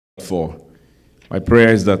for. My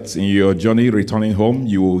prayer is that in your journey returning home,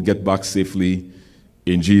 you will get back safely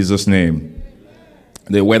in Jesus' name.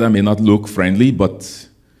 The weather may not look friendly, but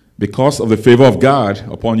because of the favor of God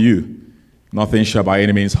upon you, nothing shall by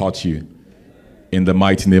any means hurt you. In the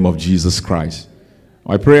mighty name of Jesus Christ.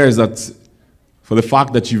 My prayer is that for the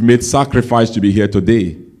fact that you've made sacrifice to be here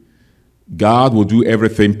today, God will do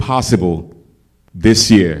everything possible this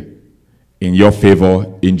year in your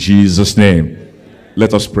favor in Jesus' name.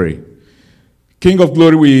 Let us pray. King of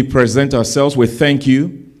glory, we present ourselves. We thank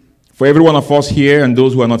you for every one of us here and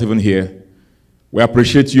those who are not even here. We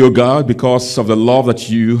appreciate you, God, because of the love that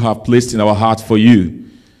you have placed in our hearts for you.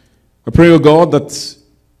 I pray, O God, that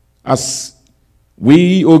as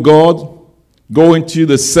we, O God, go into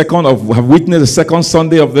have witnessed the second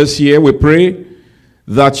Sunday of this year, we pray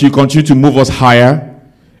that you continue to move us higher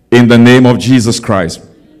in the name of Jesus Christ.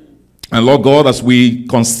 And Lord God, as we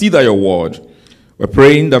consider your word, we're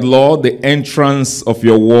praying that, Lord, the entrance of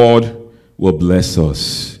your word will bless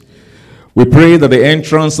us. We pray that the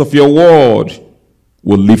entrance of your word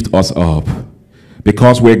will lift us up.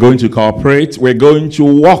 Because we're going to cooperate, we're going to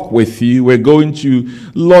walk with you, we're going to,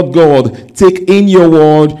 Lord God, take in your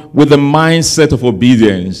word with the mindset of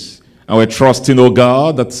obedience. And we're trusting, oh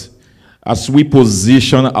God, that as we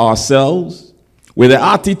position ourselves with the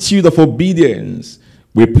attitude of obedience,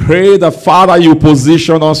 we pray that, Father, you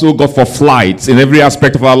position us, oh God, for flight in every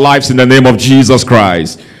aspect of our lives in the name of Jesus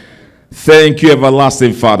Christ. Thank you,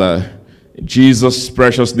 everlasting Father. In Jesus'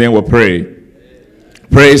 precious name we pray.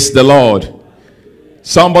 Praise the Lord.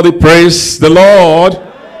 Somebody praise the Lord.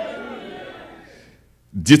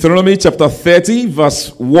 Deuteronomy chapter 30, verse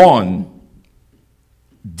 1.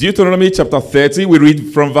 Deuteronomy chapter 30, we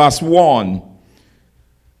read from verse 1.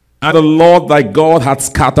 And the Lord thy God hath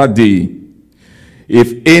scattered thee.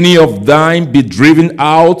 If any of thine be driven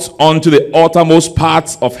out unto the uttermost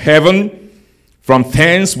parts of heaven, from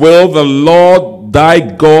thence will the Lord thy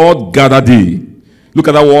God gather thee. Look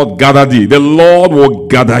at that word, gather thee. The Lord will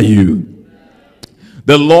gather you.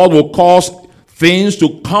 The Lord will cause things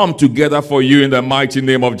to come together for you in the mighty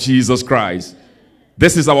name of Jesus Christ.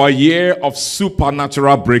 This is our year of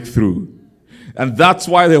supernatural breakthrough. And that's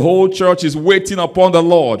why the whole church is waiting upon the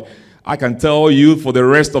Lord. I can tell you for the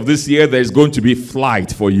rest of this year, there's going to be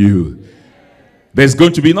flight for you. There's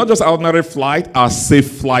going to be not just ordinary flight, a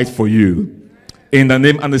safe flight for you. In the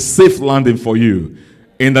name, and a safe landing for you.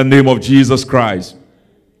 In the name of Jesus Christ.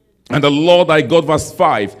 And the Lord thy God, verse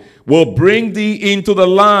 5, will bring thee into the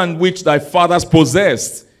land which thy fathers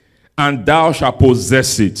possessed, and thou shalt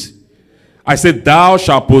possess it. I said, thou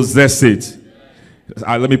shalt possess it.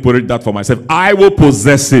 Let me put it that for myself. I will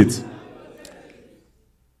possess it.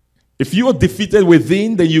 If you are defeated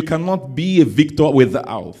within, then you cannot be a victor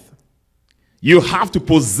without. You have to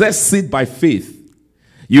possess it by faith.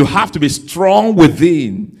 You have to be strong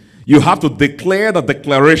within. You have to declare the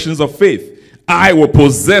declarations of faith. I will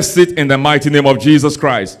possess it in the mighty name of Jesus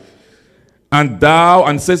Christ. And thou,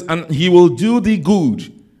 and says, and he will do thee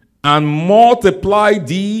good and multiply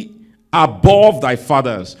thee above thy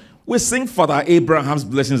fathers. We sing Father Abraham's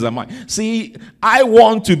blessings are mine. See, I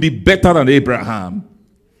want to be better than Abraham.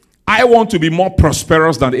 I want to be more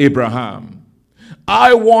prosperous than Abraham.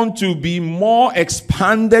 I want to be more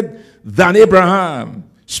expanded than Abraham.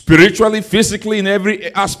 Spiritually, physically, in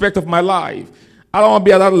every aspect of my life. I don't want to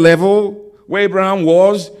be at that level where Abraham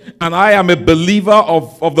was, and I am a believer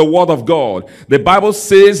of the word of God. The Bible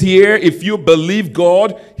says here, if you believe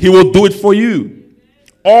God, he will do it for you.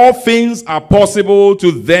 All things are possible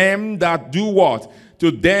to them that do what?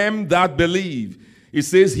 To them that believe. It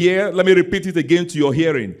says here, let me repeat it again to your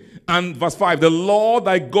hearing. And verse 5, the Lord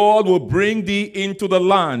thy God will bring thee into the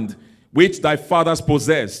land which thy fathers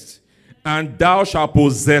possessed, and thou shalt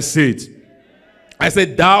possess it. I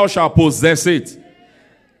said, thou shalt possess it.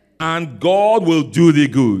 And God will do thee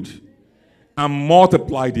good and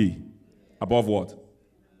multiply thee above what?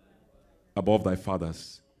 Above thy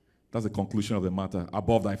fathers. That's the conclusion of the matter.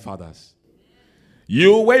 Above thy fathers.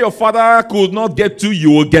 You, where your father could not get to,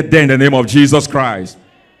 you will get there in the name of Jesus Christ.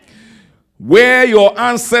 Where your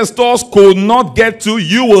ancestors could not get to,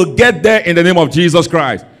 you will get there in the name of Jesus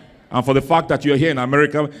Christ. And for the fact that you're here in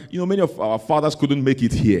America, you know, many of our fathers couldn't make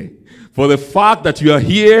it here. For the fact that you are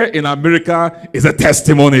here in America is a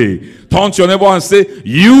testimony. Turn to your neighbor and say,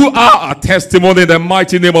 you are a testimony in the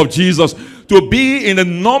mighty name of Jesus. To be in the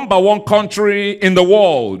 #1 country in the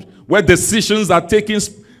world where decisions are taken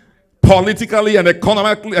politically and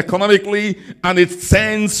economically, and it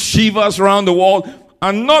sends shivers around the world.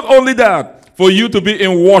 And not only that, for you to be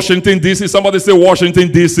in Washington, D.C. Somebody say Washington,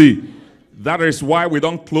 D.C. That is why we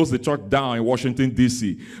don't close the church down in Washington,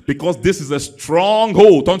 D.C. Because this is a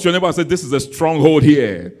stronghold. Don't your neighbor say, this is a stronghold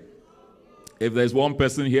here. If there's one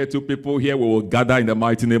person here, two people here, we will gather in the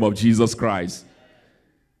mighty name of Jesus Christ.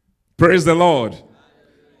 Praise the Lord.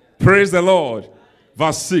 Praise the Lord.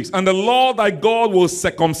 Verse 6. And the Lord thy God will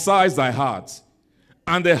circumcise thy heart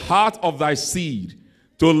and the heart of thy seed,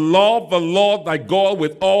 to love the Lord thy God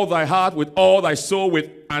with all thy heart, with all thy soul,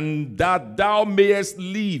 and that thou mayest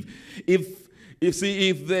live.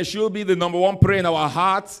 If there should be the number one prayer in our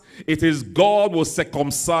hearts, it is God will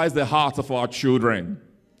circumcise the hearts of our children.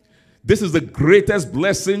 This is the greatest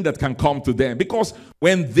blessing that can come to them, because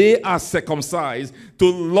when they are circumcised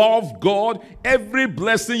to love God, every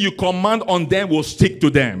blessing you command on them will stick to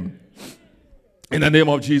them. In the name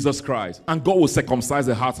of Jesus Christ. And God will circumcise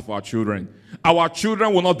the hearts of our children. Our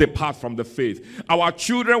children will not depart from the faith. Our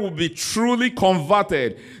children will be truly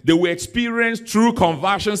converted. They will experience true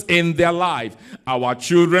conversions in their life. Our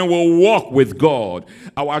children will walk with God.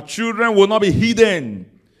 Our children will not be hidden.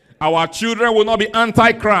 Our children will not be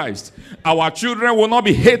antichrist. Our children will not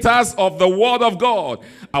be haters of the word of God.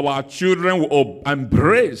 Our children will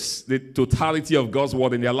embrace the totality of God's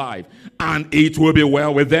word in their life. And it will be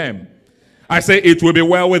well with them. I say it will be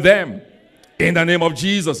well with them. In the name of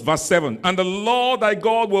Jesus. Verse 7. And the Lord thy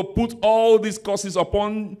God will put all these curses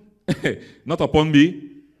upon, not upon me.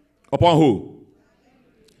 Upon who?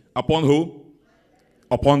 Upon who?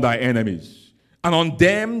 Upon thy enemies. And on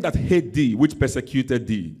them that hate thee, which persecuted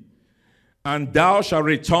thee. And thou shalt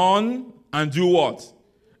return and do what?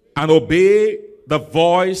 And obey the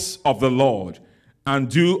voice of the Lord. And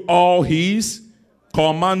do all his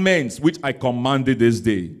commandments, which I commanded this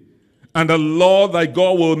day. And the Lord thy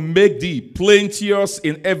God will make thee plenteous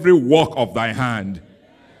in every work of thy hand.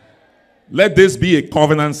 Let this be a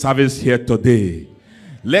covenant service here today.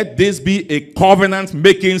 Let this be a covenant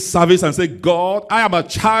making service and say, God, I am a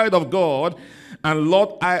child of God. And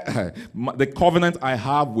Lord, the covenant I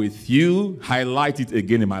have with you, highlight it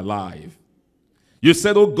again in my life. You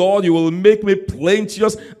said, oh God, you will make me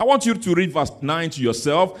plenteous. I want you to read verse 9 to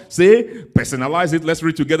yourself. Say, personalize it. Let's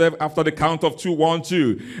read together after the count of 2. 1,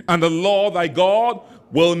 2. And the Lord thy God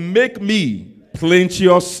will make me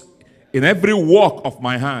plenteous in every work of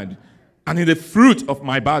my hand, and in the fruit of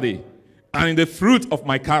my body, and in the fruit of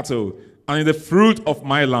my cattle, and in the fruit of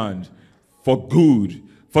my land, for good.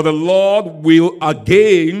 For the Lord will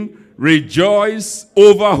again rejoice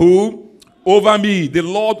over who? Over me. The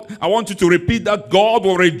Lord, I want you to repeat that. God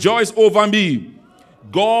will rejoice over me.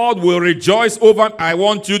 God will rejoice over. I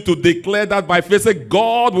want you to declare that by faith. Say,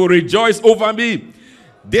 God will rejoice over me.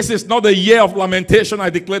 This is not a year of lamentation, I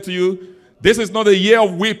declare to you. This is not a year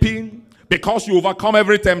of weeping, because you overcome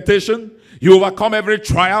every temptation. You overcome every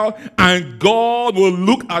trial, and God will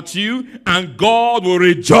look at you, and God will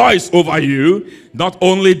rejoice over you. Not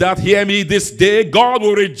only that, hear me this day, God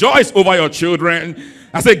will rejoice over your children.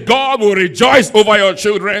 I say, God will rejoice over your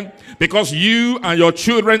children, because you and your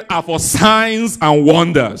children are for signs and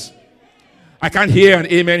wonders. I can't hear an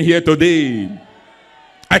amen here today.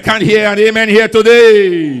 I can't hear an amen here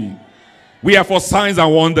today. We are for signs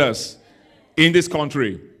and wonders in this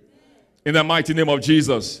country. In the mighty name of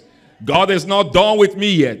Jesus. God is not done with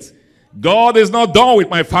me yet. God is not done with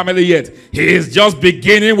my family yet. He is just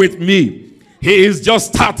beginning with me. He is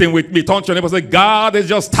just starting with me. Turn to your neighbor and say, God is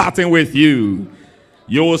just starting with you.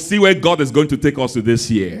 You will see where God is going to take us to this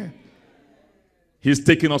year. He's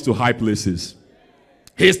taking us to high places.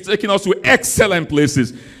 He's taking us to excellent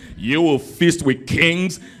places. You will feast with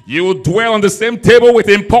kings. You will dwell on the same table with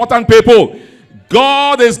important people.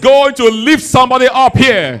 God is going to lift somebody up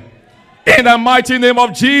here in the mighty name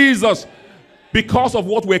of Jesus. Because of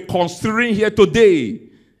what we're considering here today.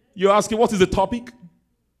 You're asking, what is the topic?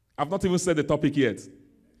 I've not even said the topic yet.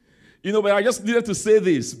 You know, but I just needed to say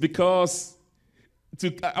this because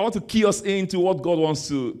I want to key us into what God wants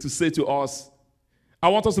to say to us. I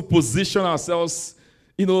want us to position ourselves,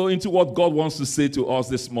 you know, into what God wants to say to us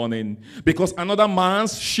this morning. Because another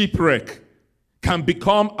man's shipwreck can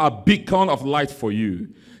become a beacon of light for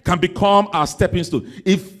you. Can become a stepping stone.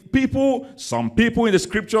 Some people in the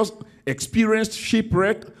scriptures experienced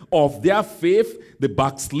shipwreck of their faith, they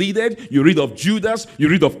backslided. You read of Judas, you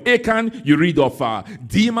read of Achan, you read of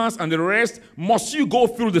Demas and the rest. Must you go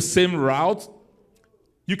through the same route?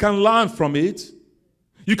 You can learn from it.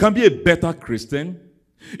 You can be a better Christian.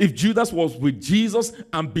 If Judas was with Jesus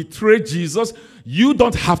and betrayed Jesus, you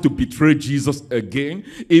don't have to betray Jesus again.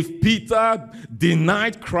 If Peter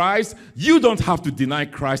denied Christ, you don't have to deny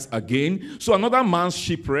Christ again. So another man's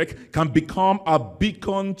shipwreck can become a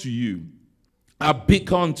beacon to you, a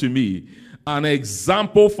beacon to me, an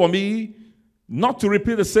example for me, not to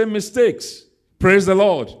repeat the same mistakes. Praise the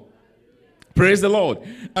Lord. Praise the Lord.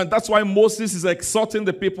 And that's why Moses is exhorting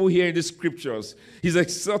the people here in the scriptures. He's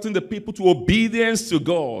exhorting the people to obedience to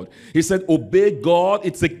God. He said, obey God.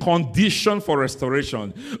 It's a condition for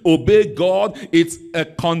restoration. Obey God. It's a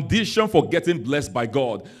condition for getting blessed by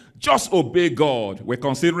God. Just obey God. We're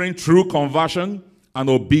considering true conversion and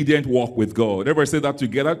obedient walk with God. Everybody say that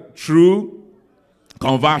together. True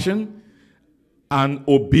conversion and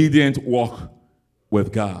obedient walk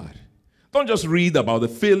with God. Don't just read about the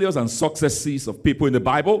failures and successes of people in the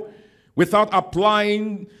Bible without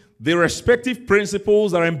applying the respective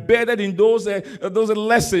principles that are embedded in those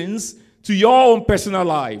lessons to your own personal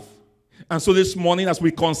life. And so this morning, as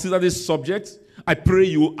we consider this subject, I pray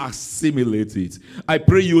you assimilate it. I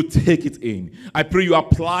pray you take it in. I pray you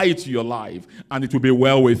apply it to your life, and it will be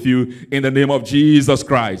well with you in the name of Jesus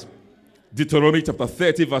Christ. Deuteronomy chapter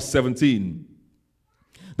 30, verse 17.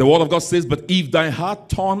 The word of God says, but if thy heart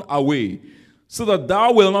turn away, so that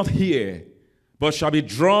thou wilt not hear, but shall be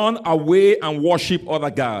drawn away and worship other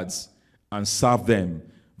gods, and serve them.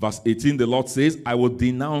 Verse 18, the Lord says, I will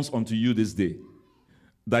denounce unto you this day,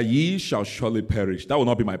 that ye shall surely perish. That will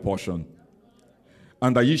not be my portion.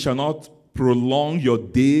 And that ye shall not prolong your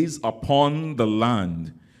days upon the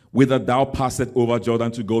land, whither thou passest over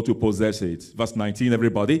Jordan to go to possess it. Verse 19,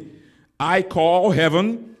 everybody. I call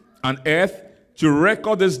heaven and earth to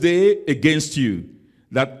record this day against you,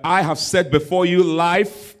 that I have set before you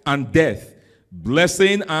life and death,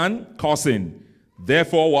 blessing and cursing.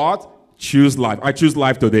 Therefore what? Choose life. I choose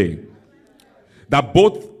life today. That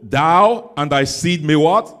both thou and thy seed may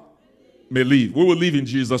what? May live. We will live in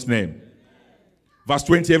Jesus' name. Verse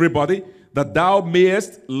 20, everybody. That thou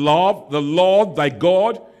mayest love the Lord thy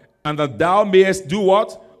God, and that thou mayest do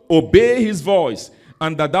what? Obey his voice,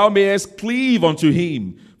 and that thou mayest cleave unto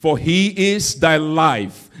him. For he is thy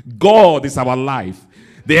life. God is our life.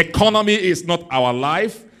 The economy is not our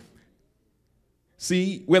life.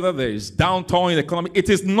 See, whether there is downturn in the economy, it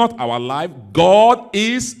is not our life. God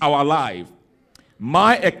is our life.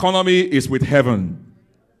 My economy is with heaven.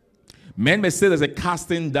 Men may say there's a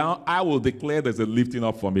casting down. I will declare there's a lifting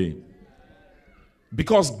up for me.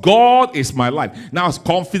 Because God is my life. Now,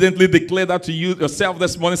 confidently declare that to you yourself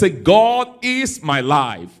this morning. Say, God is my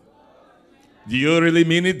life. Do you really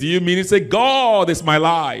mean it? Do you mean it? Say, God is my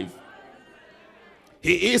life.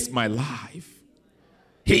 He is my life.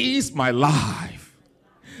 He is my life.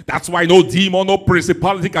 That's why no demon, no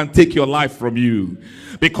principality can take your life from you.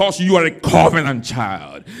 Because you are a covenant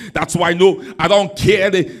child. That's why I don't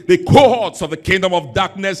care the cohorts of the kingdom of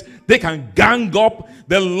darkness. They can gang up.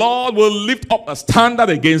 The Lord will lift up a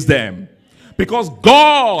standard against them. Because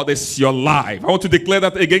God is your life. I want to declare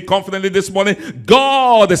that again confidently this morning.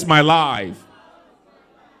 God is my life.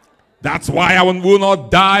 That's why I will not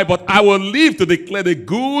die, but I will live to declare the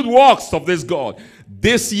good works of this God.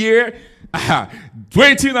 This year,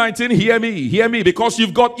 2019, hear me, because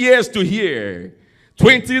you've got ears to hear.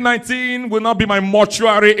 2019 will not be my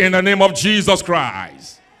mortuary in the name of Jesus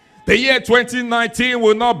Christ. The year 2019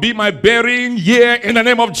 will not be my burying year in the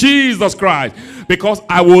name of Jesus Christ. Because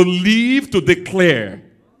I will live to declare.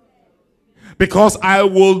 Because I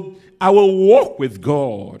will walk with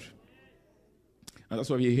God. And that's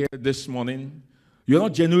why we're here this morning. You're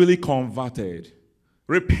not genuinely converted.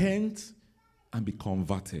 Repent and be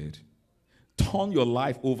converted. Turn your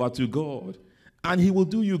life over to God, and he will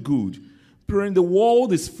do you good. Brethren, the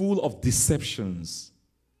world is full of deceptions.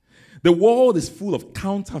 The world is full of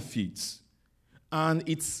counterfeits. And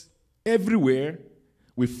it's everywhere.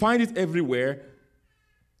 We find it everywhere.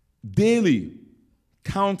 Daily.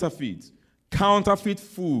 Counterfeit. Counterfeit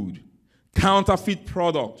food. Counterfeit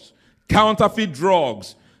products. Counterfeit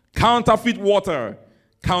drugs, counterfeit water,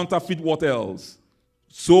 counterfeit what else?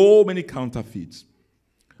 So many counterfeits.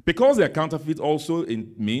 Because they're counterfeit also,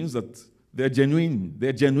 it means that they're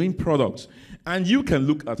genuine products. And you can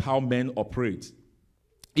look at how men operate.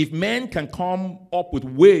 If men can come up with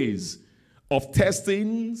ways of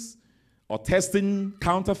testing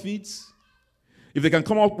counterfeits, if they can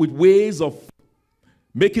come up with ways of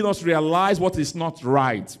making us realize what is not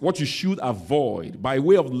right, what you should avoid by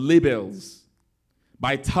way of labels,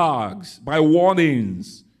 by tags, by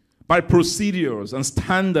warnings, by procedures and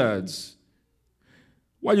standards.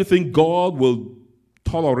 Why do you think God will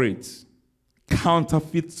tolerate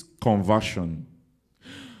counterfeit conversion?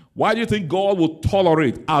 Why do you think God will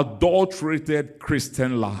tolerate adulterated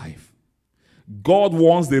Christian life? God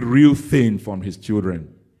wants the real thing from his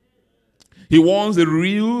children. He wants the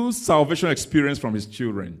real salvation experience from his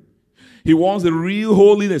children. He wants the real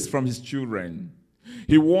holiness from his children.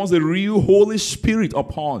 He wants the real Holy Spirit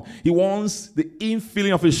upon. He wants the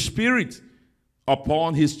infilling of his Spirit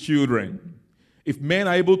upon his children. If men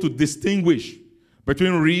are able to distinguish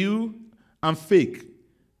between real and fake,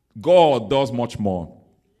 God does much more.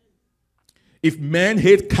 If men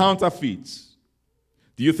hate counterfeits,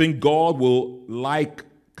 do you think God will like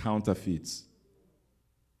counterfeits?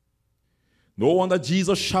 No wonder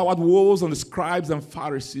Jesus showered woes on the scribes and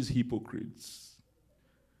Pharisees, hypocrites.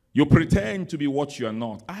 You pretend to be what you are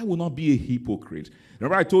not. I will not be a hypocrite.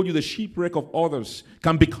 Remember I told you the shipwreck of others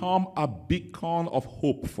can become a beacon of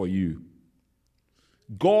hope for you.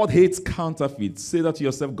 God hates counterfeits. Say that to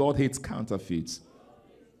yourself, God hates counterfeits.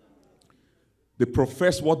 They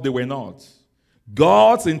profess what they were not.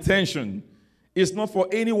 God's intention is not for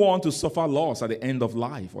anyone to suffer loss at the end of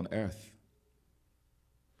life on earth.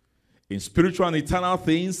 In spiritual and eternal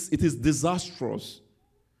things, it is disastrous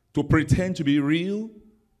to pretend to be real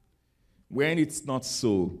when it's not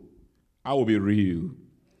so. I will be real.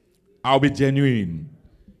 I'll be genuine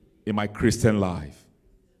in my Christian life.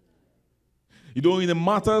 You know, in the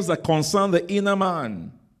matters that concern the inner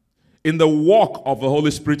man, in the work of the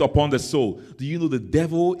Holy Spirit upon the soul, do you know the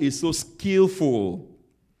devil is so skillful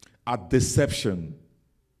at deception?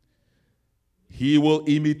 He will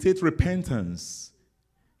imitate repentance.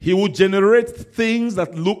 He will generate things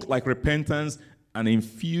that look like repentance and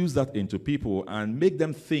infuse that into people and make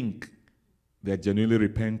them think they're genuinely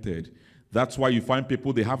repented. That's why you find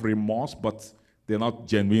people, they have remorse, but they're not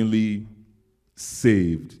genuinely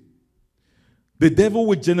saved. The devil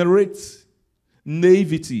will generate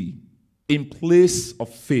naivety in place of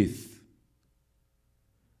faith.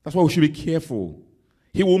 That's why we should be careful.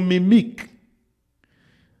 He will mimic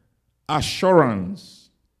assurance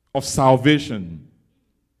of salvation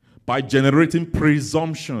by generating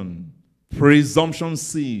presumption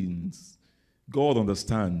sins. God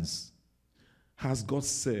understands. Has God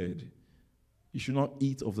said you should not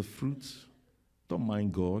eat of the fruit? Don't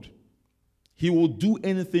mind God. He will do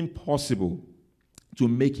anything possible to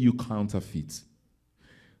make you counterfeit,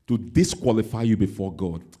 to disqualify you before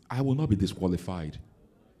God. I will not be disqualified.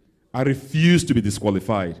 I refuse to be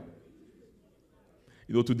disqualified.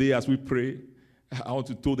 You know, today as we pray, I want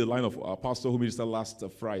to toe the line of our pastor who ministered last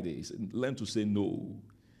Friday. He said, learn to say no.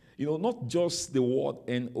 You know, not just the word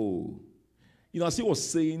N-O. You know, as he was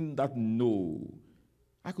saying that no,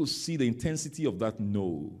 I could see the intensity of that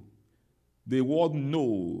no. The word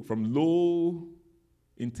no, from low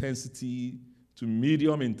intensity to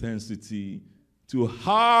medium intensity to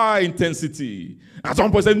high intensity. At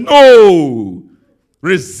some point, I said, no!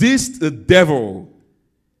 Resist the devil.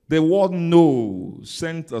 The word no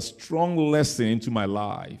sent a strong lesson into my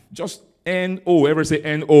life. Just N-O. Ever say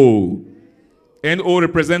N-O? N-O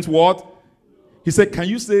represents what? He said, can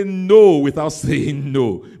you say no without saying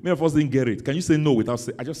no? Many of us didn't get it. Can you say no without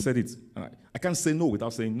saying? I just said it. I can't say no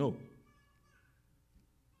without saying no.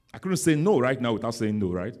 I couldn't say no right now without saying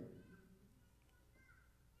no, right?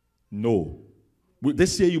 No.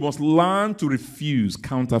 This year you must learn to refuse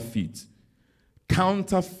counterfeit.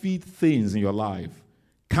 Counterfeit things in your life.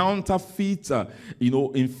 Counterfeit,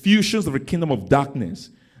 infusions of the kingdom of darkness.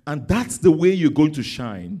 And that's the way you're going to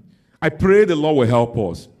shine. I pray the Lord will help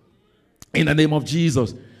us. In the name of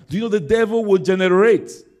Jesus. Do you know the devil will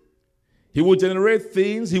generate? He will generate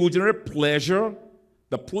things. He will generate pleasure.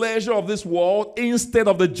 The pleasure of this world instead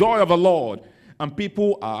of the joy of the Lord. And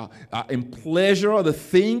people are in pleasure. They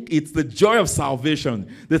think it's the joy of salvation.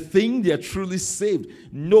 They think they are truly saved.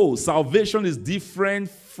 No, salvation is different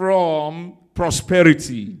from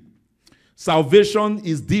prosperity. Salvation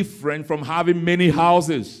is different from having many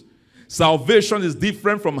houses. Salvation is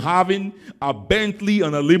different from having a Bentley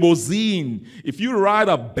and a limousine. If you ride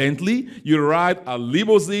a Bentley, you ride a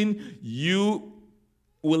limousine, you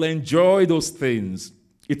will enjoy those things.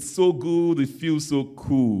 It's so good, it feels so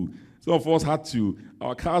cool. Some of us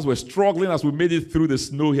our cars were struggling as we made it through the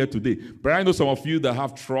snow here today. But I know some of you that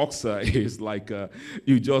have trucks, it's like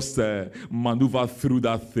you just maneuver through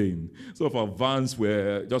that thing. Some of our vans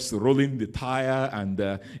were just rolling the tire, and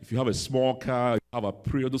if you have a small car, you have a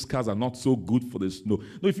Prius, those cars are not so good for the snow.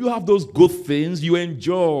 No, if you have those good things, you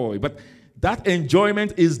enjoy. But that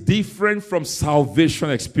enjoyment is different from salvation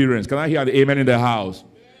experience. Can I hear the amen in the house?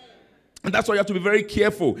 And that's why you have to be very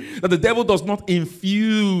careful that the devil does not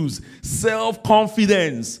infuse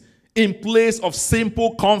self-confidence in place of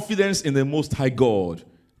simple confidence in the Most High God.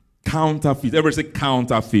 Counterfeit. Everybody say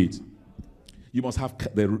counterfeit. You must have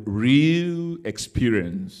the real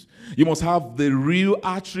experience. You must have the real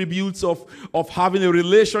attributes of having a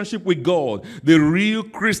relationship with God, the real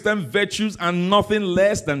Christian virtues and nothing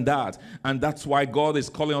less than that. And that's why God is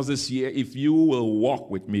calling us this year. If you will walk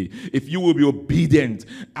with me, if you will be obedient,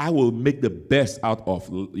 I will make the best out of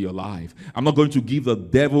your life. I'm not going to give the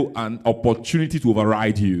devil an opportunity to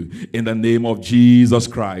override you in the name of Jesus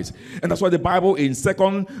Christ. And that's why the Bible in 2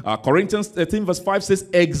 Corinthians 13 verse 5 says,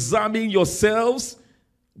 examine yourselves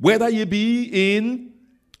whether you be in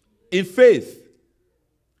faith.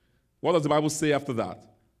 What does the Bible say after that?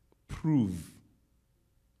 Prove.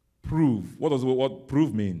 What does what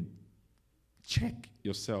prove mean? Check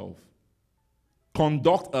yourself.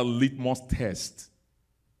 Conduct a litmus test.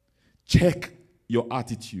 Check your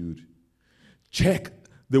attitude. Check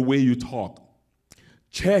the way you talk.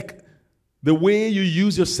 Check the way you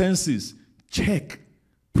use your senses. Check.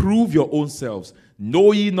 Prove your own selves.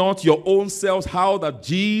 Know ye not your own selves how that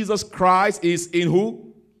Jesus Christ is in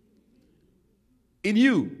who? In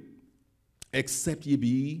you. Except ye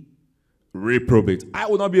be reprobate. I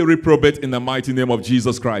will not be a reprobate in the mighty name of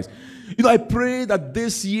Jesus Christ. I pray that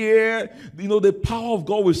this year, the power of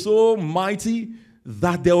God will be so mighty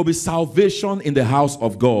that there will be salvation in the house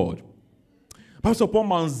of God. Perhaps upon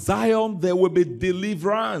Mount Zion, there will be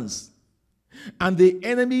deliverance. And the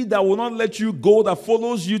enemy that will not let you go, that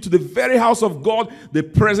follows you to the very house of God, the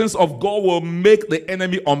presence of God will make the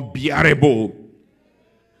enemy unbearable.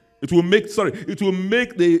 It will make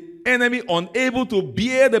the enemy unable to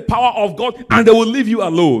bear the power of God, and they will leave you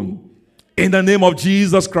alone. In the name of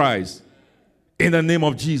Jesus Christ. In the name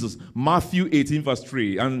of Jesus. Matthew 18 verse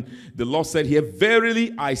 3. And the Lord said here,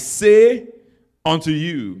 verily I say unto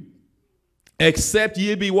you, except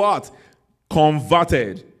ye be what?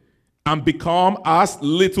 Converted, and become as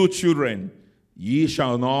little children, ye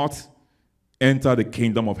shall not enter the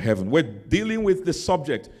kingdom of heaven. We're dealing with the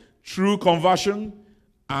subject, true conversion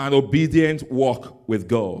and obedient walk with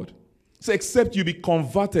God. So except you be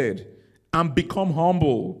converted and become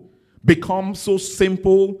humble, become so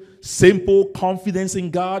simple confidence in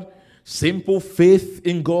God, simple faith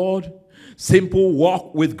in God, simple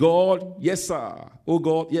walk with God. Yes, sir. Oh,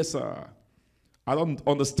 God, yes, sir. I don't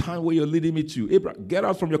understand where you're leading me to. Abraham, get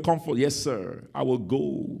out from your comfort. Yes, sir. I will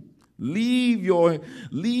go. Leave your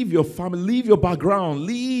family, leave your background,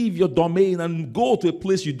 leave your domain, and go to a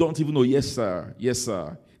place you don't even know. Yes, sir. Yes,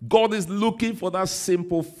 sir. God is looking for that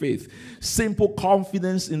simple faith, simple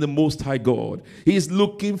confidence in the Most High God. He is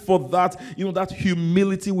looking for that, that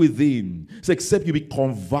humility within. So except you be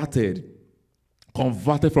converted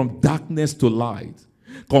from darkness to light.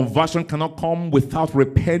 Conversion cannot come without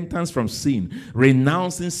repentance from sin,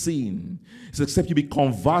 renouncing sin. So except you be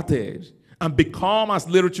converted and become as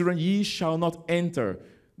little children, ye shall not enter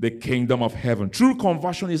the kingdom of heaven. True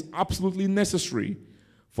conversion is absolutely necessary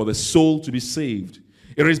for the soul to be saved.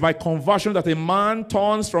 It is by conversion that a man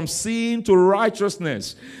turns from sin to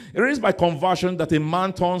righteousness. It is by conversion that a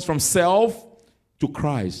man turns from self to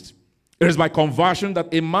Christ. It is by conversion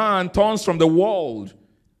that a man turns from the world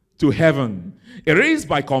to heaven. It is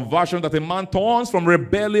by conversion that a man turns from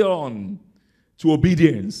rebellion to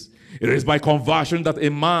obedience. It is by conversion that a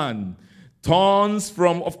man turns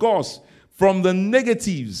from, of course, from the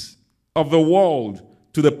negatives of the world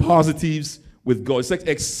to the positives with God. It's like,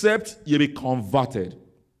 except you be converted.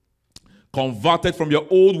 Converted from your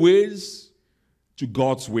old ways to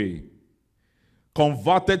God's way.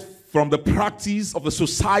 Converted from the practice of the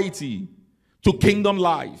society to kingdom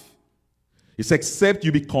life. It's except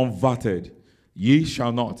you be converted, ye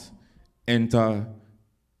shall not enter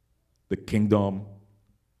the kingdom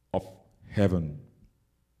of heaven.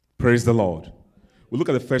 Praise the Lord. We look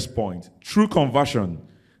at the first point. True conversion,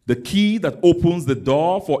 the key that opens the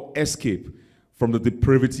door for escape from the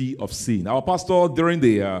depravity of sin. Our pastor, during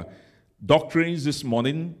the doctrines this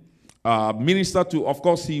morning, ministered to, of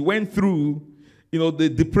course, he went through, the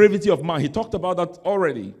depravity of man. He talked about that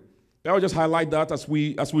already. I will just highlight that as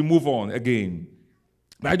we move on again.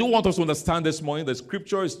 But I do want us to understand this morning that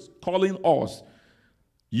Scripture is calling us,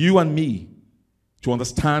 you and me, to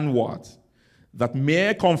understand what? That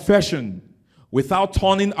mere confession without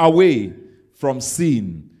turning away from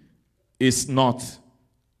sin is not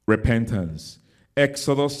repentance.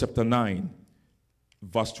 Exodus chapter 9,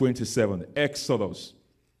 verse 27. Exodus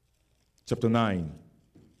chapter 9,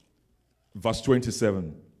 verse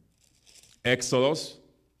 27. Exodus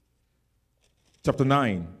chapter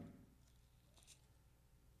 9.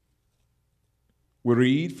 We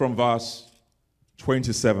read from verse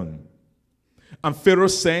 27. And Pharaoh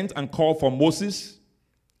sent and called for Moses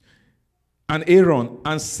and Aaron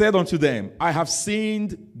and said unto them, I have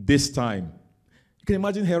sinned this time. You can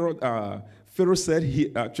imagine Pharaoh said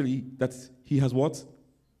that he has what?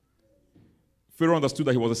 Pharaoh understood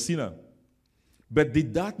that he was a sinner. But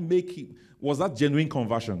did that was that genuine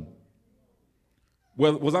conversion?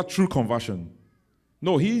 Well, was that true conversion?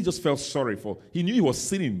 No, he just felt sorry he knew he was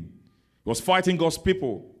sinning. He was fighting God's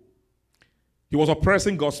people. He was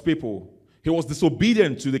oppressing God's people. He was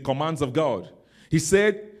disobedient to the commands of God. He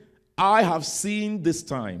said, I have sinned this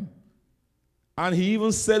time. And he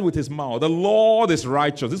even said with his mouth, the Lord is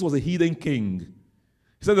righteous. This was a heathen king.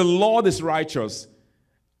 He said, the Lord is righteous,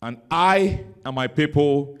 and I and my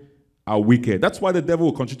people are wicked. That's why the devil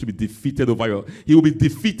will continue to be defeated over you. He will be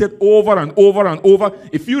defeated over and over and over.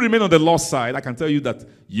 If you remain on the Lord's side, I can tell you that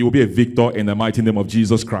you will be a victor in the mighty name of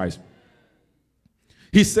Jesus Christ.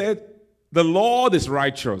 He said, the Lord is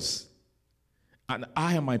righteous, and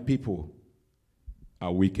I and my people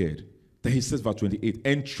are wicked. Then he says, verse 28,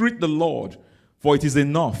 entreat the Lord, for it is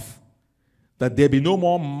enough that there be no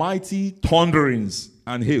more mighty thunderings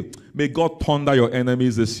and hail. May God thunder your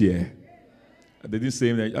enemies this year. They didn't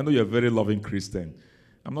say that. I know you're a very loving Christian.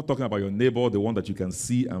 I'm not talking about your neighbor, the one that you can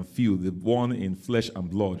see and feel, the one in flesh and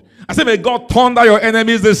blood. I say, may God thunder your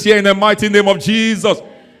enemies this year in the mighty name of Jesus.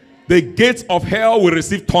 The gates of hell will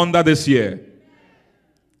receive thunder this year.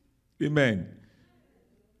 Amen.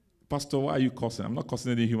 Pastor, why are you cursing? I'm not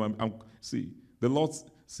cursing any human.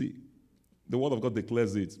 The word of God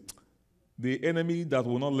declares it. The enemy that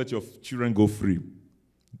will not let your children go free.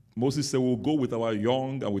 Moses said, we'll go with our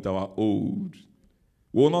young and with our old.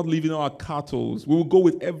 We will not live in our cattle. We will go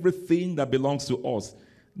with everything that belongs to us.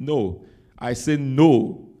 No. I say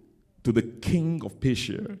no to the king of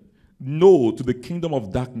Persia. No to the kingdom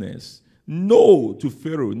of darkness. No to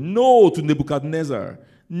Pharaoh. No to Nebuchadnezzar.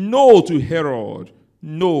 No to Herod.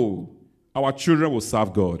 No. Our children will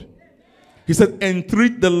serve God. He said,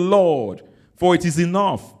 entreat the Lord, for it is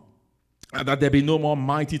enough that there be no more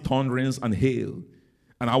mighty thunderings and hail,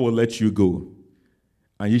 and I will let you go,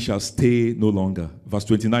 and ye shall stay no longer. Verse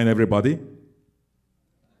 29, everybody.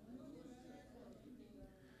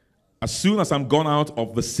 As soon as I'm gone out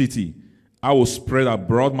of the city, I will spread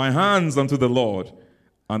abroad my hands unto the Lord,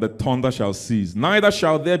 and the thunder shall cease. Neither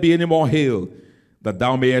shall there be any more hail, that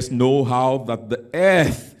thou mayest know how that the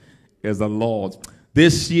earth is the Lord.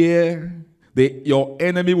 This year, your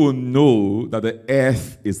enemy will know that the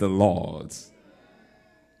earth is the Lord's.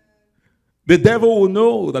 The devil will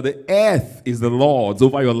know that the earth is the Lord's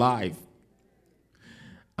over your life.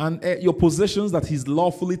 And your possessions that he's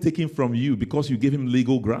lawfully taken from you because you gave him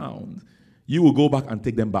legal ground, you will go back and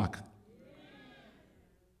take them back.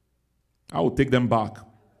 I will take them back.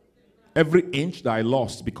 Every inch that I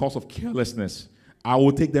lost because of carelessness, I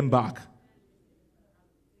will take them back.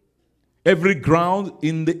 Every ground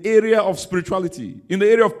in the area of spirituality, in the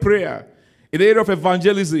area of prayer, in the area of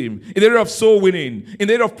evangelism, in the area of soul winning, in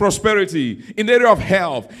the area of prosperity, in the area of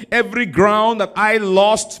health, every ground that I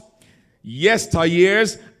lost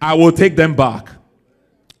yesteryears, I will take them back.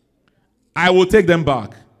 I will take them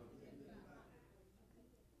back.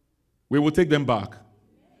 We will take them back.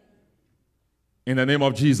 In the name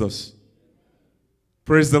of Jesus.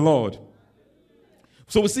 Praise the Lord.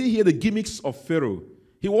 So we see here the gimmicks of Pharaoh.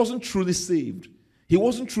 He wasn't truly saved. He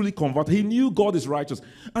wasn't truly converted. He knew God is righteous.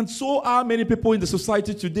 And so are many people in the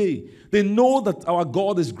society today. They know that our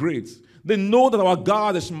God is great. They know that our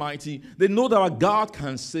God is mighty. They know that our God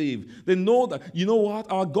can save. They know that, you know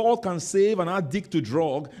what? Our God can save an addict to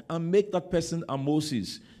drug and make that person a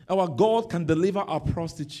Moses. Our God can deliver a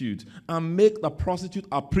prostitute and make the prostitute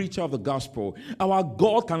a preacher of the gospel. Our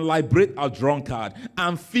God can liberate a drunkard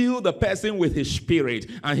and fill the person with his spirit,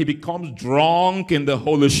 and he becomes drunk in the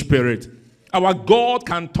Holy Spirit. Our God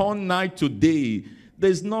can turn night to day.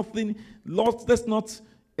 There's nothing, Lord, let's not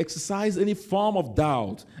exercise any form of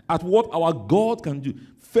doubt at what our God can do.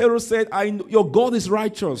 Pharaoh said, I know your God is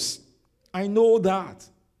righteous. I know that.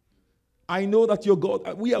 I know that your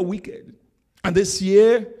God, we are wicked. And this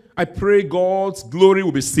year, I pray God's glory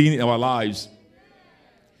will be seen in our lives.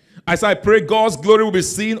 As I pray God's glory will be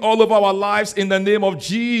seen all over our lives in the name of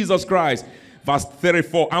Jesus Christ. Verse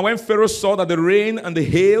 34. And when Pharaoh saw that the rain and the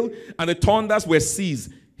hail and the thunders were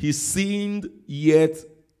ceased, he sinned yet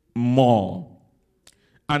more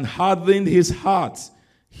and hardened his heart,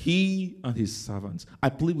 he and his servants. I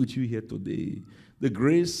plead with you here today. The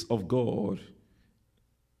grace of God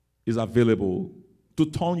is available to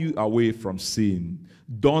turn you away from sin.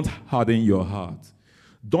 Don't harden your heart.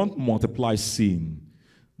 Don't multiply sin.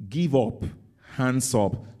 Give up, hands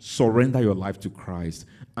up, surrender your life to Christ,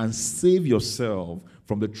 and save yourself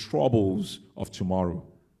from the troubles of tomorrow.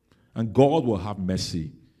 And God will have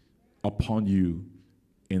mercy upon you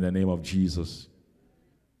in the name of Jesus.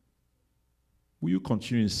 Will you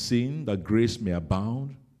continue in sin that grace may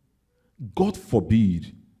abound? God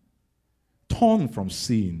forbid. Turn from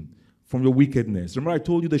sin, from your wickedness. Remember I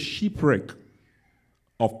told you the shipwreck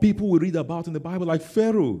of people we read about in the Bible, like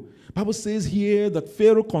Pharaoh. The Bible says here that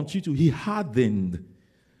Pharaoh continued he hardened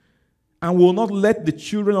and will not let the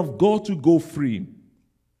children of God to go free.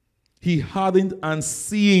 He hardened and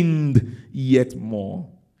sinned yet more.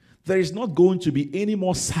 There is not going to be any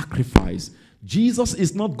more sacrifice. Jesus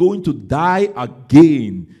is not going to die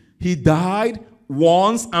again. He died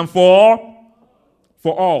once and for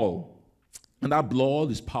all. And that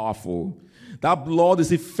blood is powerful. That blood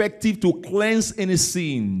is effective to cleanse any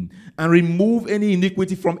sin and remove any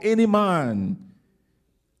iniquity from any man.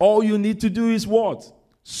 All you need to do is what?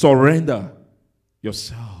 Surrender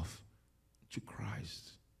yourself to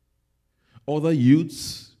Christ. Other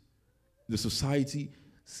youths, the society,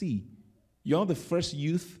 see, you're not the first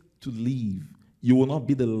youth to leave. You will not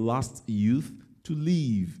be the last youth to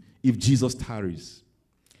leave if Jesus tarries.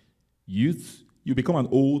 Youth, you become an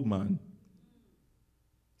old man.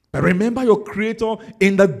 But remember your Creator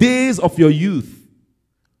in the days of your youth,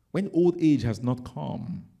 when old age has not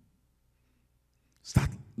come. Start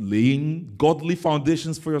laying godly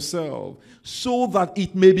foundations for yourself so that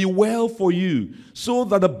it may be well for you, so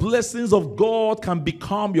that the blessings of God can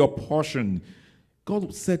become your portion.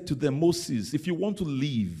 God said to them, Moses, if you want to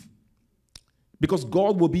live, because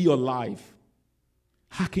God will be your life,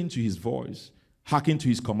 hearken to his voice, hearken to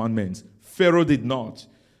his commandments. Pharaoh did not.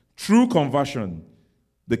 True conversion,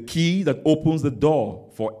 the key that opens the door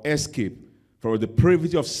for escape, for the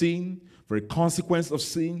depravity of sin, for a consequence of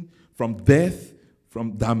sin, from death,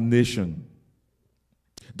 from damnation.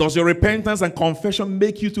 Does your repentance and confession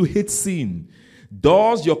make you to hate sin?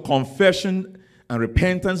 Does your confession and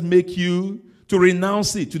repentance make you to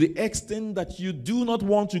renounce it to the extent that you do not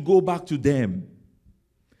want to go back to them?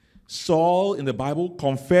 Saul in the Bible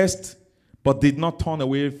confessed but did not turn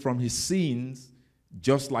away from his sins,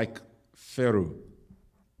 just like Pharaoh.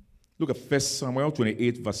 Look at 1 Samuel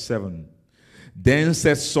 28 verse 7. Then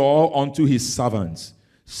said Saul unto his servants,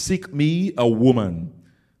 seek me a woman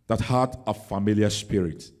that hath a familiar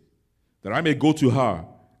spirit, that I may go to her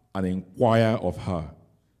and inquire of her.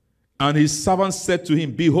 And his servants said to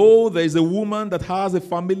him, behold, there is a woman that has a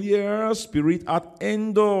familiar spirit at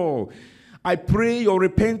Endor. I pray your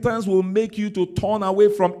repentance will make you to turn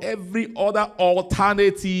away from every other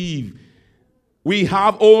alternative. We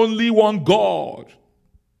have only one God.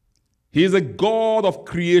 He is a God of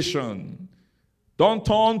creation. Don't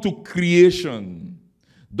turn to creation.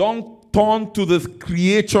 Don't turn to the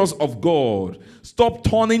creatures of God. Stop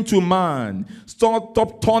turning to man.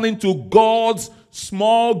 Stop turning to gods,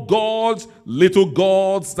 small gods, little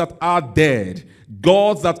gods that are dead.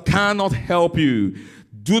 Gods that cannot help you.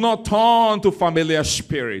 Do not turn to familiar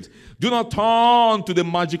spirits. Do not turn to the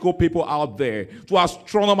magical people out there, to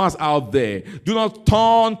astronomers out there. Do not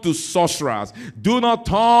turn to sorcerers. Do not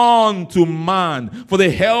turn to man, for the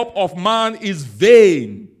help of man is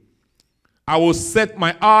vain. I will set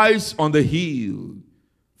my eyes on the hill,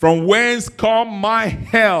 from whence come my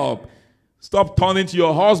help. Stop turning to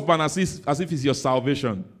your husband as if it's your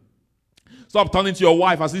salvation. Stop turning to your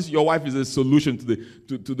wife as if your wife is a solution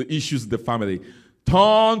to the issues of the family.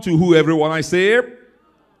 Turn to who, everyone? I say,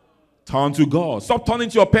 turn to God. Stop turning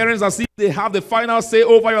to your parents as if they have the final say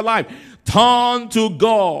over your life. Turn to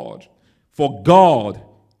God, for God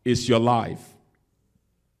is your life.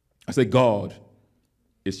 I say, God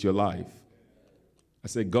is your life. I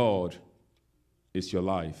say, God is your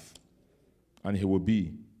life, and he will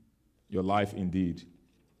be your life indeed,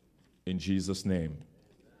 in Jesus' name.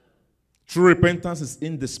 True repentance is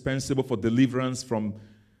indispensable for deliverance from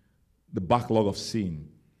the backlog of sin.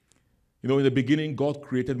 You know, in the beginning, God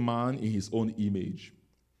created man in his own image.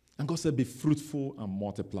 And God said, be fruitful and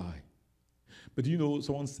multiply. But you know,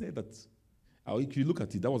 someone said that, if you look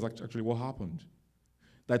at it, that was actually what happened.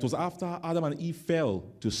 That it was after Adam and Eve fell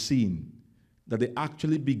to sin that they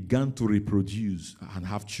actually began to reproduce and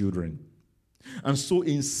have children. And so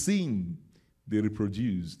in sin, they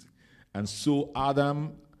reproduced. And so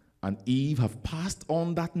Adam and Eve have passed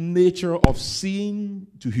on that nature of sin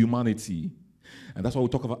to humanity. And that's why we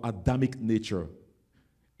talk about Adamic nature.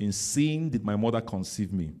 In sin did my mother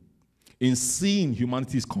conceive me. In sin,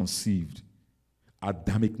 humanity is conceived.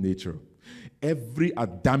 Adamic nature. Every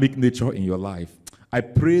Adamic nature in your life, I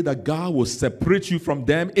pray that God will separate you from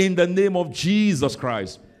them in the name of Jesus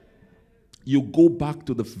Christ. You go back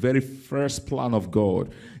to the very first plan of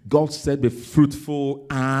God. God said, be fruitful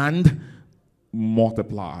and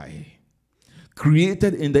multiply.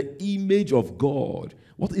 Created in the image of God.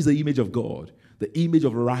 What is the image of God? The image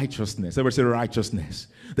of righteousness. Everybody say righteousness.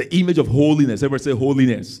 The image of holiness. Everybody say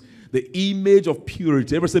holiness. The image of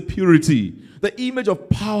purity. Everybody say purity. The image of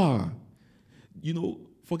power.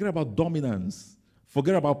 Forget about dominance.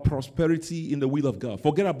 Forget about prosperity in the will of God.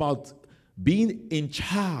 Forget about being in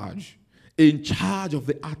charge of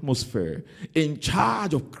the atmosphere, in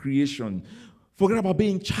charge of creation. Forget about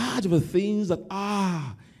being in charge of the things that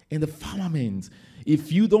are in the firmament.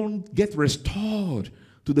 If you don't get restored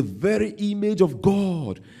to the very image of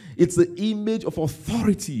God, it's the image of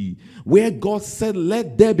authority, where God said,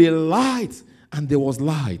 let there be light, and there was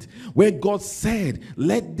light. Where God said,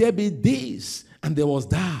 let there be this, and there was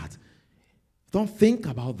that. Don't think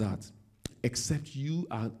about that, except you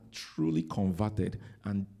are truly converted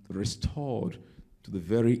and restored to the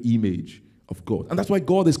very image of God. And that's why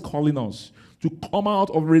God is calling us to come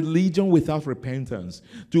out of religion without repentance,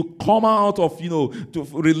 to come out of, to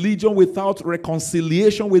religion without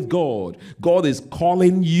reconciliation with God. God is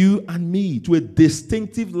calling you and me to a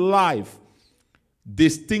distinctive life,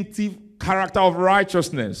 distinctive character of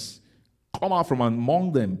righteousness. Come out from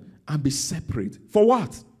among them and be separate. For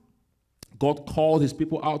what? God called his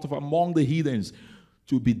people out of among the heathens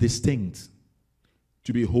to be distinct,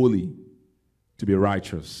 to be holy, to be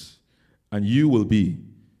righteous. And you will be,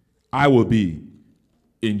 I will be,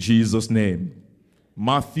 in Jesus' name.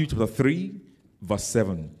 Matthew chapter 3, verse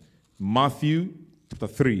 7. Matthew chapter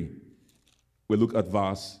 3. We look at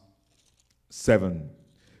verse 7.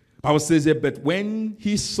 The Bible says here, but when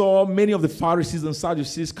he saw many of the Pharisees and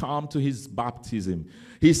Sadducees come to his baptism,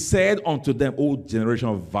 he said unto them, O generation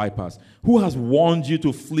of vipers, who has warned you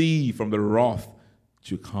to flee from the wrath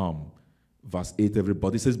to come? Verse 8,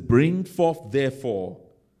 everybody says, bring forth therefore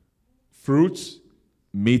fruits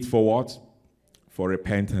meet for what? For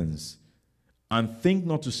repentance. And think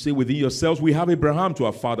not to say within yourselves, we have Abraham to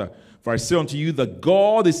our father. For I say unto you that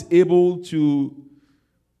God is able to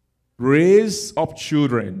raise up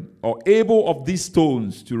children, or able of these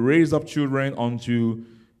stones to raise up children unto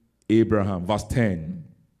Abraham. Verse 10.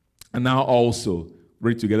 And now also,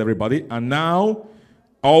 read together everybody. And now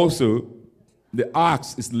also the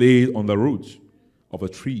axe is laid on the root of the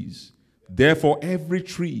trees. Therefore every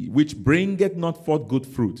tree which bringeth not forth good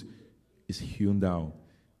fruit is hewn down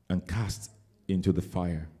and cast into the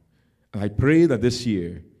fire. And I pray that this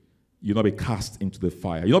year you'll not be cast into the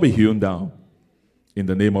fire. You'll not be hewn down in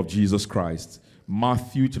the name of Jesus Christ.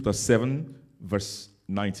 Matthew chapter 7, verse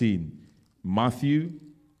 19. Matthew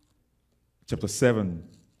chapter 7,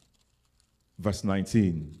 verse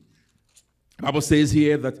 19. The Bible says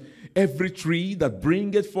here that every tree that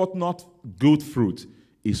bringeth forth not good fruit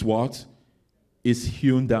is what? Is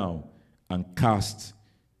hewn down and cast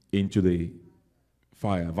into the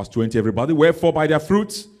fire. Verse 20, everybody. Wherefore by their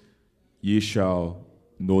fruits ye shall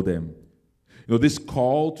know them. This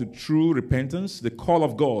call to true repentance, the call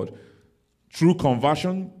of God, true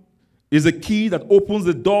conversion, is a key that opens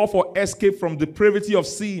the door for escape from depravity of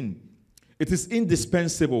sin. It is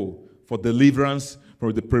indispensable for deliverance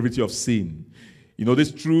from the depravity of sin.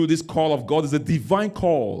 This call of God is a divine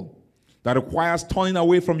call that requires turning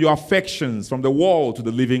away from your affections, from the world to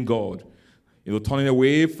the living God. Turning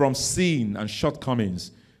away from sin and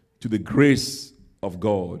shortcomings to the grace of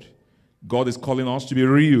God. God is calling us to be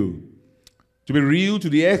real. To be real to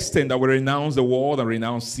the extent that we renounce the world and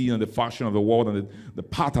renounce sin and the fashion of the world and the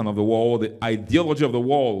pattern of the world, the ideology of the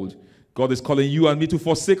world. God is calling you and me to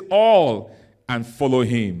forsake all and follow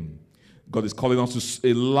him. God is calling us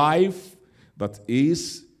to a life that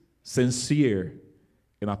is sincere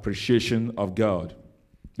in appreciation of God.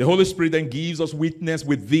 The Holy Spirit then gives us witness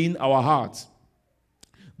within our hearts,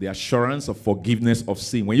 the assurance of forgiveness of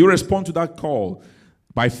sin. When you respond to that call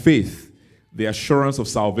by faith, the assurance of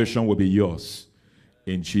salvation will be yours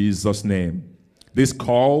in Jesus' name. This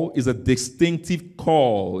call is a distinctive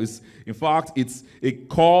call. In fact, it's a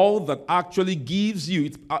call that actually gives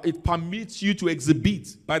you, it permits you to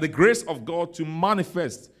exhibit, by the grace of God, to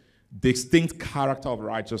manifest distinct character of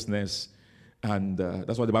righteousness. And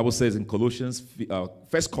that's what the Bible says in Colossians, 1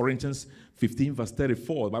 Corinthians 15, verse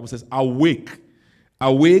 34. The Bible says, awake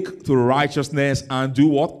to righteousness and do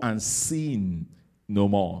what? And sin no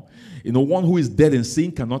more. One who is dead in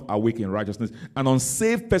sin cannot awake in righteousness. An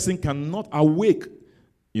unsaved person cannot awake,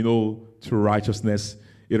 to righteousness.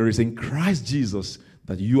 It is in Christ Jesus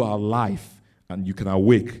that you are alive and you can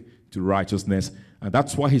awake to righteousness. And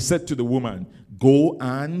that's why he said to the woman, go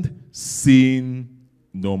and sin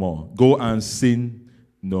no more. Go and sin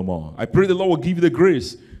no more. I pray the Lord will give you the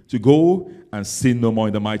grace to go and sin no more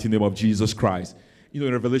in the mighty name of Jesus Christ. In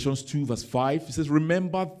Revelations 2 verse 5, it says,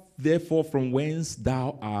 remember therefore from whence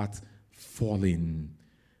thou art fallen,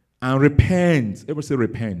 and repent. Everybody say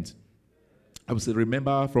repent. I would say,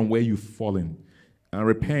 remember from where you've fallen, and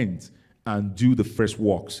repent, and do the first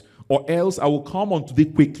works. Or else I will come unto thee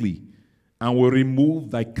quickly, and will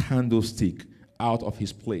remove thy candlestick out of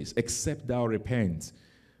his place, except thou repent.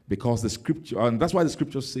 Because the scripture, and that's why the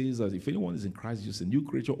scripture says that if anyone is in Christ, just a new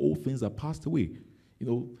creature, all things are passed away.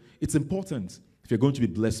 It's important if you're going to be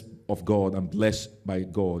blessed of God and blessed by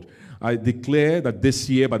God. I declare that this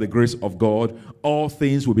year, by the grace of God, all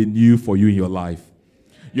things will be new for you in your life.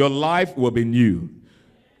 Your life will be new.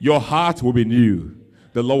 Your heart will be new.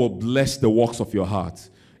 The Lord will bless the works of your heart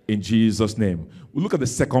in Jesus' name. We'll look at the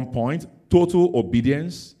second point, total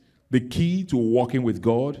obedience, the key to walking with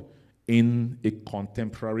God in a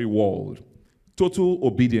contemporary world. Total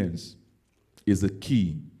obedience is the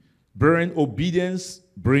key. Brethren, obedience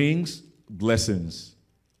brings blessings.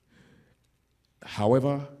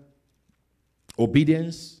 However,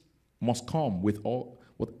 obedience must come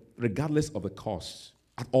regardless of the cost,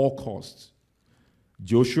 at all costs.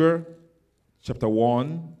 Joshua chapter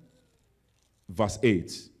 1, verse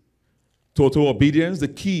 8. Total obedience, the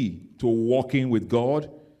key to walking with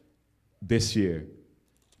God this year.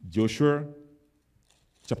 Joshua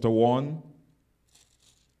chapter 1,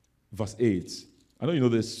 verse 8. I know you know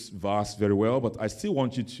this verse very well, but I still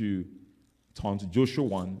want you to turn to Joshua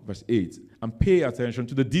 1, verse 8, and pay attention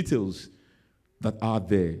to the details that are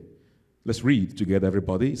there. Let's read together,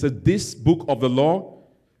 everybody. It says, this book of the law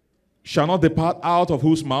shall not depart out of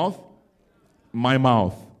whose mouth? My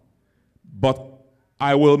mouth. But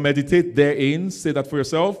I will meditate therein. Say that for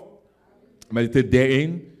yourself. Meditate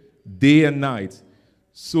therein day and night,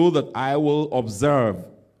 so that I will observe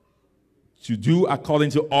to do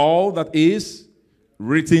according to all that is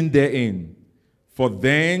written therein. For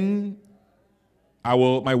then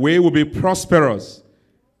my way will be prosperous,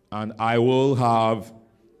 and I will have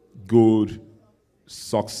good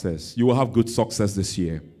success. You will have good success this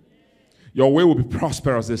year. Your way will be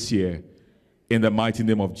prosperous this year in the mighty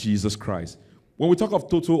name of Jesus Christ. When we talk of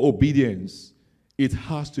total obedience, it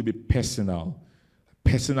has to be personal.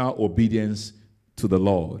 Personal obedience to the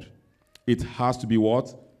Lord. It has to be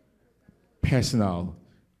what? Personal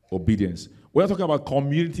obedience. We're talking about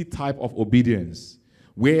community type of obedience,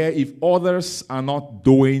 where if others are not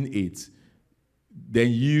doing it,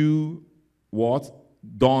 then you, what?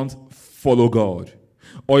 Don't follow God.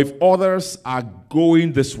 Or if others are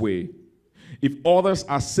going this way, if others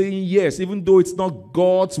are saying yes, even though it's not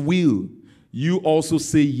God's will, you also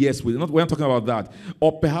say yes with it. We're not talking about that.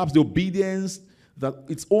 Or perhaps the obedience that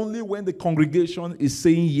it's only when the congregation is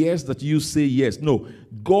saying yes that you say yes. No,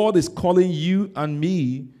 God is calling you and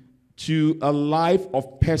me to a life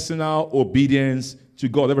of personal obedience to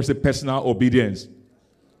God. Ever say personal obedience?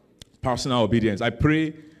 Personal obedience. I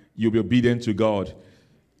pray you'll be obedient to God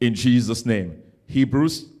in Jesus' name.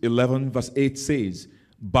 Hebrews 11 verse 8 says,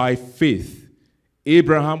 by faith,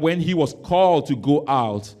 Abraham, when he was called to go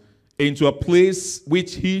out into a place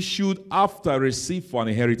which he should after receive for an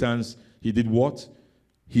inheritance, he did what?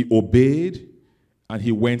 He obeyed and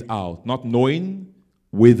he went out, not knowing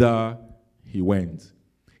whither he went.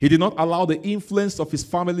 He did not allow the influence of his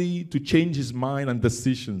family to change his mind and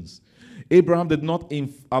decisions. Abraham did not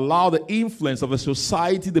allow the influence of a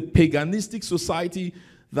society, the paganistic society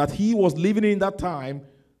that he was living in that time,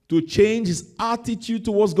 to change his attitude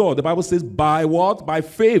towards God. The Bible says, by what? By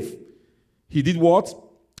faith. He did what?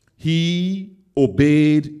 He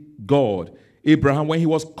obeyed God. Abraham, when he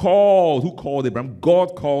was called, who called Abraham?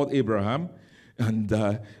 God called Abraham.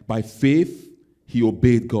 And by faith, he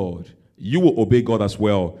obeyed God. You will obey God as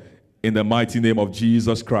well in the mighty name of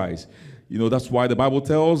Jesus Christ. You know, that's why the Bible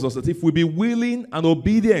tells us that if we be willing and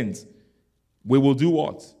obedient, we will do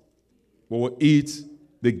what? We will eat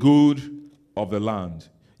the good of the land.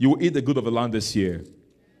 You will eat the good of the land this year.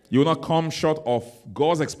 You will not come short of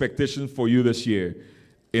God's expectation for you this year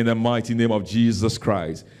in the mighty name of Jesus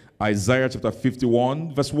Christ. Isaiah chapter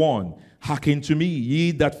 51 verse 1. Hearken to me,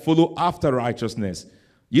 ye that follow after righteousness,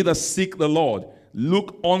 ye that seek the Lord.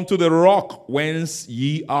 Look unto the rock whence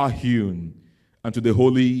ye are hewn, and to the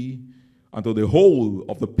holy, unto the hole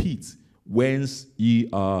of the pit whence ye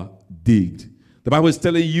are digged. The Bible is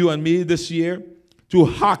telling you and me this year to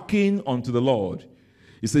hearken unto the Lord.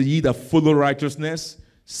 It says, ye that follow righteousness,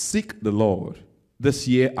 seek the Lord. This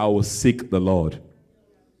year I will seek the Lord.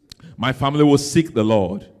 My family will seek the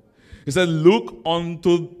Lord. He said, look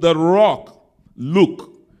unto the rock. Look.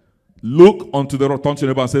 Look unto the rock. Turn to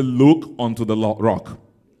your neighbor and say, look unto the rock.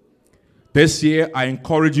 This year, I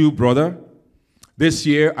encourage you, brother. This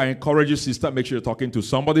year, I encourage you, sister. Make sure you're talking to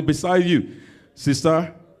somebody beside you.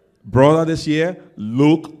 Sister, brother, this year,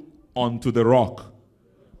 look unto the rock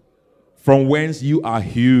from whence you are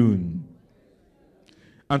hewn.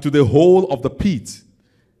 and to the hole of the pit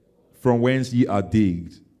from whence ye are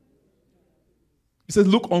digged. He says,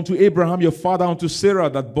 look unto Abraham your father, unto Sarah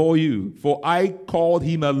that bore you, for I called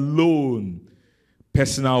him alone.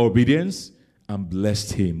 Personal obedience, and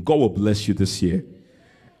blessed him. God will bless you this year.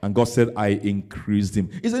 And God said, I increased him.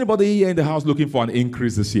 Is anybody here in the house looking for an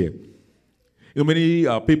increase this year? You know, many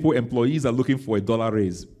people, employees are looking for $1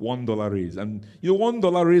 raise, $1 raise. And you know,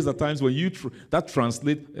 $1 raise at times when you, that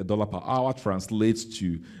translates, $1 per hour translates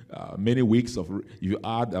to many weeks of, you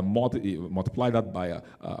add and multiply that by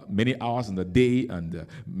many hours in the day and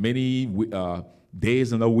many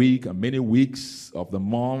days in the week and many weeks of the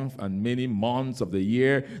month and many months of the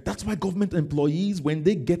year. That's why government employees, when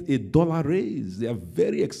they get $1 raise, they are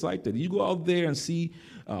very excited. You go out there and see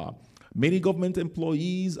many government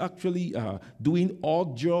employees actually doing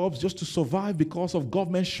odd jobs just to survive because of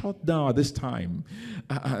government shutdown at this time.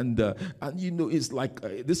 And you know, it's like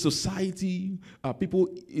this society, people,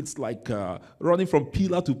 it's like running from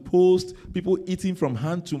pillar to post, people eating from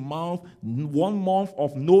hand to mouth, 1 month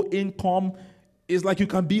of no income. It's like you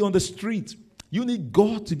can be on the street. You need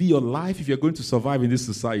God to be your life if you're going to survive in this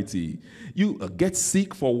society. You get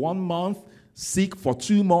sick for 1 month, sick for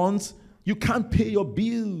 2 months. You can't pay your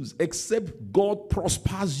bills except God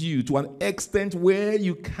prospers you to an extent where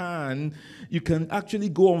you can actually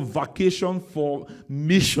go on vacation for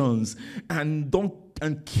missions and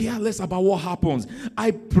care less about what happens.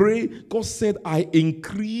 I pray, God said, I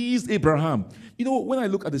increased Abraham. You know, when I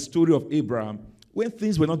look at the story of Abraham, when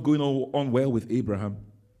things were not going on well with Abraham,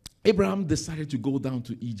 Abraham decided to go down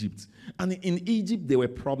to Egypt. And in Egypt, there were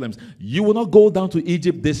problems. You will not go down to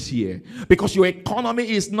Egypt this year because your economy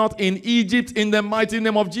is not in Egypt in the mighty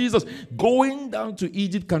name of Jesus. Going down to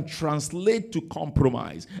Egypt can translate to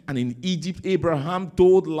compromise. And in Egypt, Abraham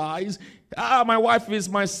told lies. My wife is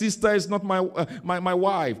my sister, is not my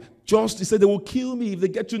wife. Just, he said, they will kill me if they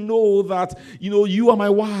get to know that, you know, you are my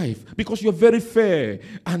wife because you're very fair.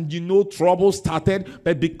 And, you know, trouble started,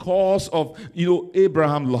 but because of, you know,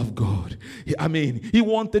 Abraham loved God. I mean, he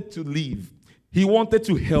wanted to leave. He wanted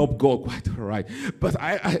to help God, quite all right. But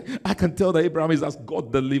I can tell that Abraham is asked,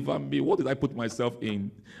 God, deliver me. What did I put myself in?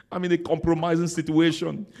 I'm in a compromising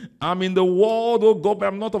situation. I'm in the world, oh God, but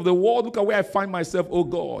I'm not of the world. Look at where I find myself, oh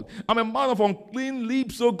God. I'm a man of unclean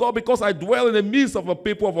lips, oh God, because I dwell in the midst of a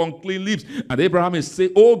people of unclean lips. And Abraham is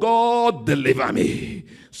saying, oh God, deliver me.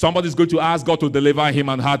 Somebody's going to ask God to deliver him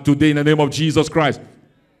and her today in the name of Jesus Christ.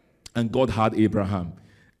 And God had Abraham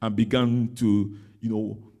and began to, you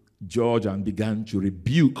know, judge and began to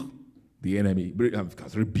rebuke the enemy,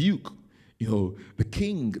 rebuke, you know, the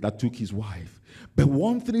king that took his wife. But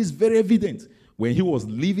one thing is very evident. When he was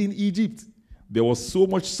leaving Egypt, there was so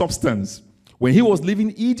much substance. When he was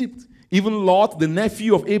leaving Egypt, even Lot, the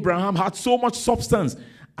nephew of Abraham, had so much substance.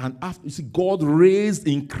 And after, you see, God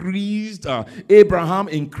increased Abraham,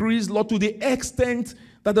 increased Lot to the extent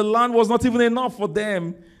that the land was not even enough for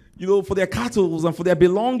them, you know, for their cattle and for their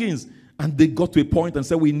belongings. And they got to a point and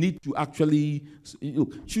said, we need to actually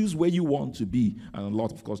choose where you want to be. And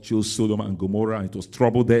Lot, of course, chose Sodom and Gomorrah, and it was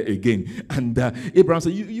trouble there again. And Abraham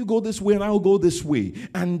said, you go this way and I'll go this way.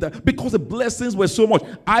 And because the blessings were so much,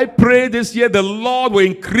 I pray this year the Lord will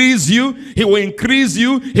increase you. He will increase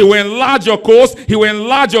you. He will enlarge your course. He will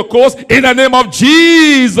enlarge your course in the name of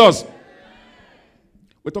Jesus.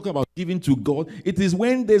 We're talking about giving to God. It is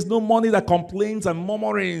when there's no money that complains and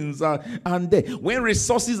murmurings, and when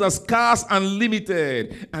resources are scarce and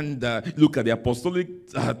limited. And look at the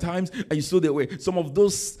apostolic times, and you saw there were some of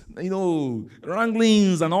those, you know,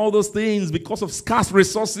 wranglings and all those things because of scarce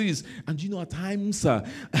resources. And you know, at times,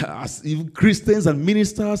 as Christians and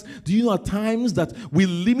ministers, do you know at times that we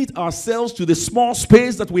limit ourselves to the small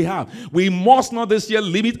space that we have? We must not this year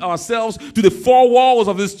limit ourselves to the 4 walls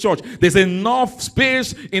of this church. There's enough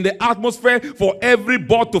space in the atmosphere for every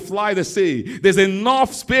bird to fly the sea. There's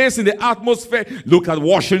enough space in the atmosphere. Look at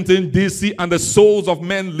Washington, D.C. and the souls of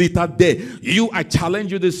men littered there. I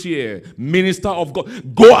challenge you this year, minister of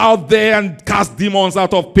God, go out there and cast demons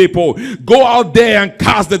out of people. Go out there and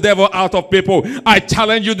cast the devil out of people. I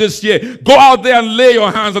challenge you this year, go out there and lay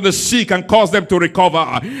your hands on the sick and cause them to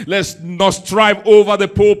recover. Let's not strive over the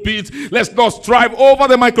pulpit. Let's not strive over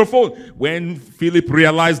the microphone. When Philip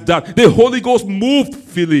realized that, the Holy Ghost moved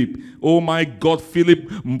Philip. Oh my God, Philip,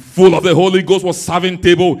 full of the Holy Ghost, was serving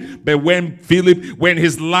table. But when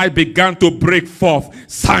his light began to break forth,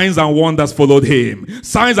 signs and wonders followed him.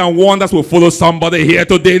 Signs and wonders will follow somebody here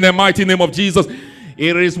today in the mighty name of Jesus.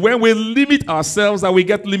 It is when we limit ourselves that we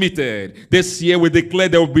get limited. This year we declare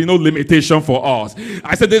there will be no limitation for us.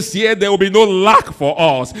 I said this year there will be no lack for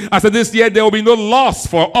us. I said this year there will be no loss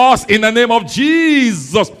for us in the name of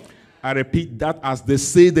Jesus. I repeat that as they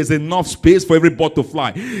say, there's enough space for every bird to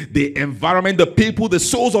fly. The environment, the people, the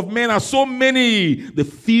souls of men are so many. The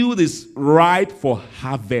field is ripe for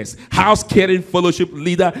harvest. House caring fellowship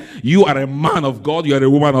leader, you are a man of God. You are a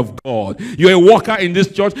woman of God. You're a worker in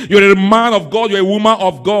this church. You're a man of God. You're a woman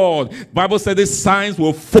of God. The Bible says these signs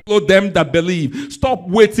will follow them that believe. Stop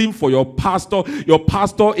waiting for your pastor. Your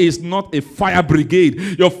pastor is not a fire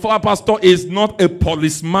brigade. Your pastor is not a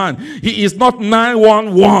policeman. He is not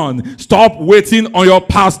 911. Stop waiting on your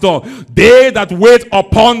pastor. They that wait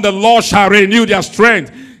upon the Lord shall renew their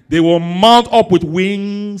strength. They will mount up with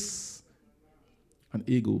wings and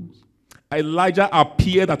eagles. Elijah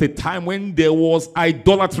appeared at a time when there was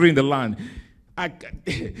idolatry in the land.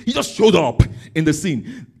 He just showed up in the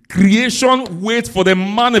scene. Creation waits for the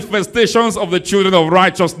manifestations of the children of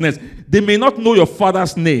righteousness. They may not know your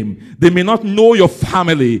father's name. They may not know your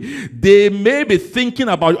family. They may be thinking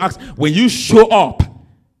about you. When you show up,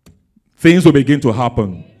 things will begin to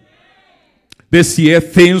happen. This year,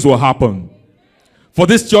 things will happen. For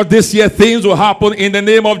this church, this year, things will happen in the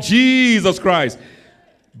name of Jesus Christ.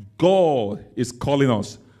 God is calling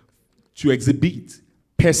us to exhibit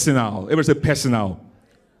personal, everybody say personal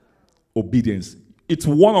obedience. It's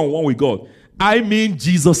one-on-one with God. I mean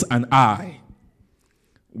Jesus and I.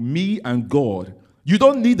 Me and God. You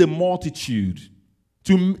don't need a multitude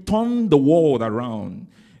to turn the world around.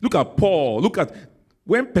 Look at Paul. Look at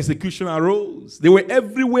when persecution arose. They were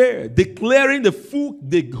everywhere, declaring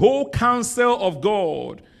the whole counsel of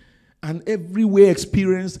God. And everywhere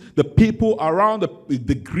experienced, the people around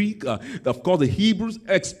the Greek, of course the Hebrews,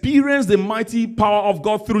 experienced the mighty power of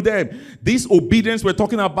God through them. This obedience we're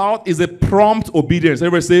talking about is a prompt obedience.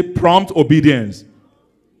 Everybody say prompt obedience.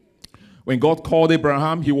 When God called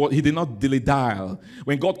Abraham, he did not dilly-dally.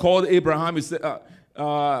 When God called Abraham, he said,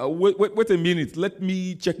 wait a minute, let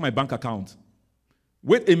me check my bank account.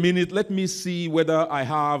 Wait a minute, let me see whether I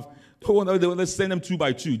have, let's send them 2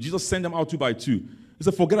 by 2. Jesus sent them out 2 by 2. He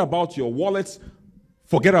said, forget about your wallets.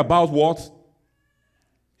 Forget about what?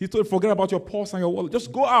 He told, forget about your purse and your wallet.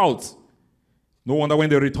 Just go out. No wonder when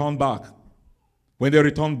they returned back. When they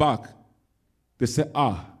returned back, they said,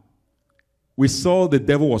 we saw the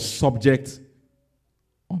devil was subject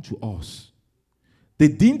unto us. They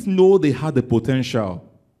didn't know they had the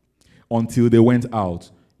potential until they went out.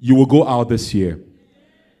 You will go out this year.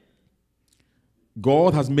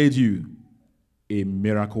 God has made you a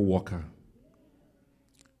miracle worker.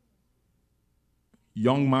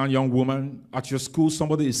 Young man, young woman, at your school,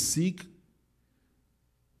 somebody is sick.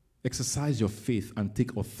 Exercise your faith and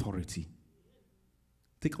take authority.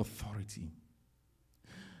 Take authority.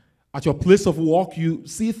 At your place of work, you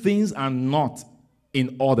see things are not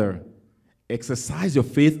in order. Exercise your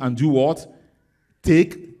faith and do what?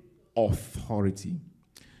 Take authority.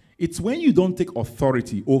 It's when you don't take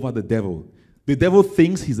authority over the devil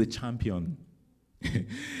thinks he's a champion.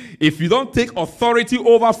 If you don't take authority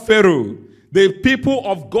over Pharaoh, the people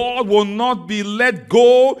of God will not be let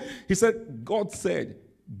go. God said,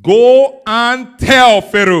 go and tell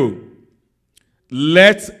Pharaoh,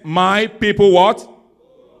 let my people what?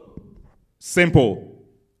 Simple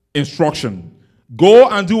instruction. Go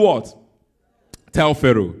and do what? Tell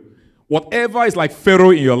Pharaoh. Whatever is like Pharaoh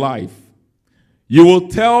in your life, you will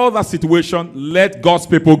tell that situation, let God's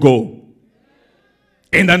people go.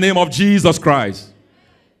 In the name of Jesus Christ.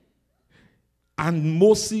 And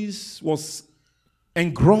Moses was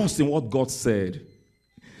engrossed in what God said.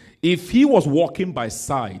 If he was walking by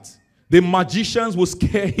sight, the magicians would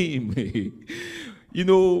scare him.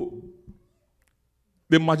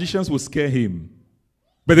 The magicians would scare him.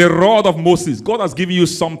 But the rod of Moses, God has given you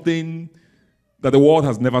something that the world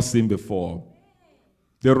has never seen before.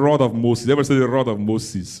 The rod of Moses. Ever say the rod of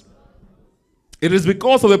Moses? It is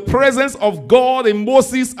because of the presence of God in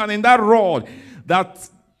Moses and in that rod that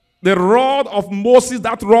the rod of Moses,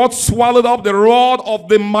 that rod swallowed up the rod of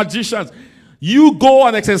the magicians. You go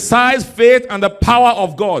and exercise faith and the power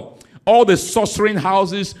of God. All the sorcering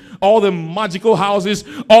houses, all the magical houses,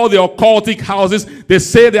 all the occultic houses, they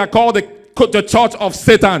say they are called the church of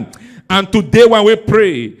Satan. And today when we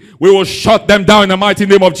pray, we will shut them down in the mighty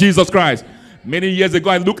name of Jesus Christ. Many years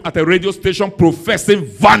ago, I looked at a radio station professing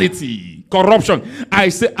vanity, corruption. I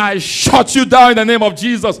say, I shut you down in the name of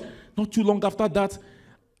Jesus. Not too long after that,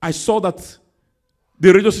 I saw that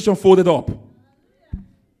the radio station folded up.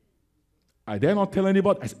 I dare not tell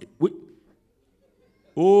anybody. I said, wait.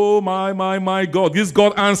 Oh my God. This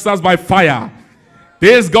God answers by fire.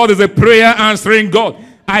 This God is a prayer answering God.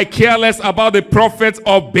 I care less about the prophets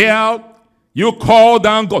of Baal. You call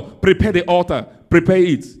down God. Prepare the altar. Prepare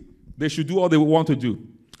it. They should do all they want to do.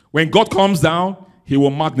 When God comes down, he will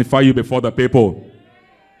magnify you before the people.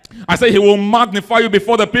 I say he will magnify you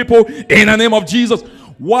before the people in the name of Jesus.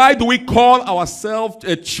 Why do we call ourselves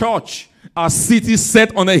a church? Our city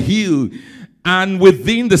set on a hill, and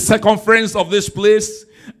within the circumference of this place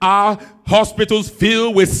are hospitals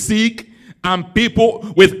filled with sick and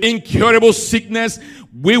people with incurable sickness.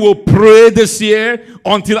 We will pray this year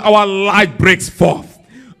until our light breaks forth,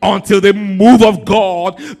 until the move of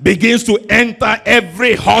God begins to enter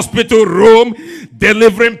every hospital room,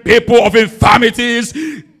 delivering people of infirmities,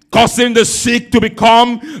 causing the sick to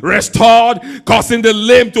become restored, causing the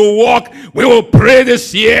lame to walk. We will pray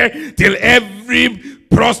this year till every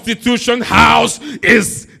prostitution house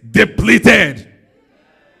is depleted.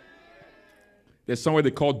 There's somewhere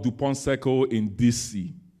they call DuPont Circle in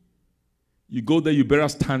DC. You go there, you better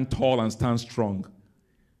stand tall and stand strong.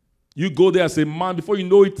 You go there as a man, before you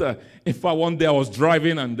know it. In fact, one day I was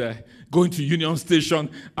driving and going to Union Station.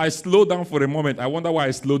 I slowed down for a moment. I wonder why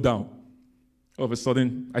I slowed down. All of a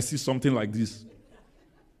sudden, I see something like this.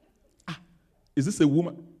 Is this a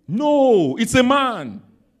woman? No, it's a man.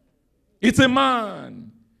 It's a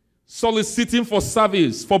man soliciting for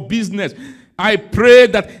service, for business. I pray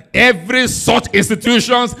that every such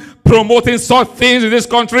institutions promoting such things in this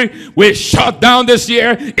country will shut down this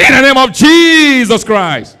year in the name of Jesus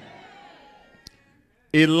Christ.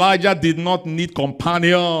 Elijah did not need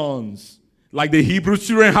companions like the Hebrew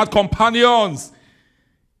children had companions.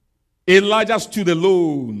 Elijah stood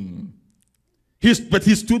alone. But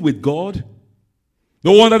he stood with God.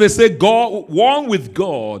 No wonder they say God, one with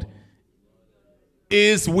God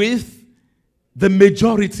is with the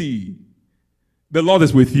majority. The Lord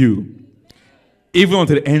is with you, even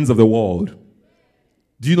unto the ends of the world.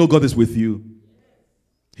 Do you know God is with you?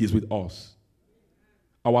 He's with us.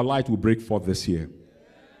 Our light will break forth this year.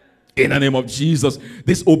 In the name of Jesus,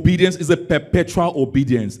 this obedience is a perpetual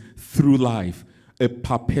obedience through life. A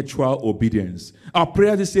perpetual obedience. Our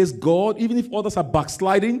prayer this says, God, even if others are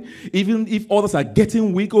backsliding, even if others are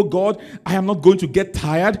getting weak, oh God, I am not going to get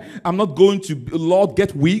tired. I'm not going to, Lord,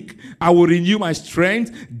 get weak. I will renew my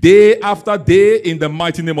strength day after day in the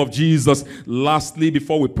mighty name of Jesus. Lastly,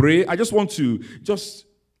 before we pray, I just want to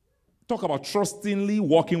talk about trustingly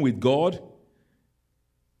walking with God.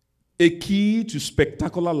 A key to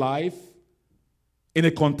spectacular life in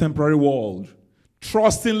a contemporary world.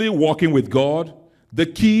 Trustingly walking with God. The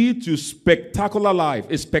key to spectacular life,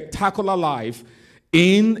 a spectacular life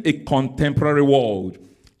in a contemporary world.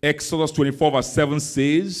 Exodus 24 verse 7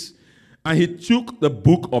 says, and he took the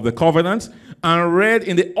book of the covenant and read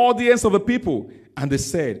in the audience of the people. And they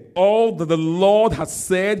said, all that the Lord has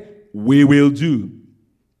said, we will do.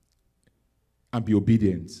 And be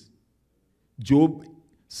obedient. Job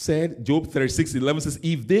 36:11 says,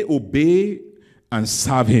 if they obey and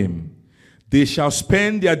serve him, they shall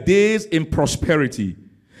spend their days in prosperity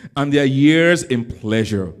and their years in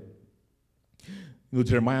pleasure. You know,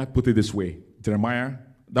 Jeremiah put it this way. Jeremiah,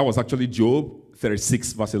 that was actually Job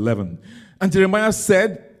 36 verse 11. And Jeremiah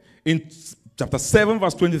said in chapter 7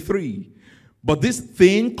 verse 23, but this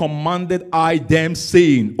thing commanded I them,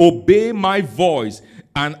 saying, obey my voice,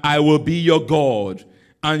 and I will be your God,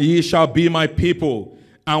 and ye shall be my people,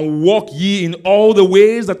 and walk ye in all the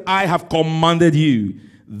ways that I have commanded you,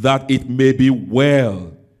 that it may be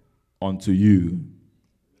well unto you.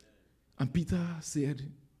 And Peter said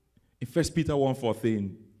in 1 Peter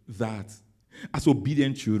 1:14 that as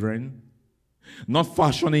obedient children, not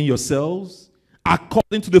fashioning yourselves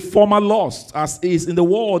according to the former lust as is in the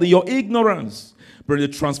world, in your ignorance, but the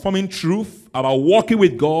transforming truth about walking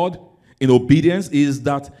with God in obedience is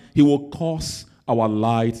that he will cause our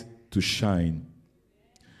light to shine.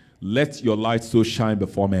 Let your light so shine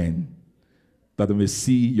before men, that they may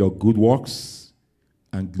see your good works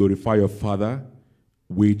and glorify your Father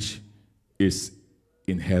which is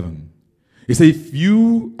in heaven. He said, if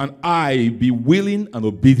you and I be willing and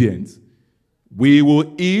obedient, we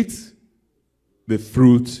will eat the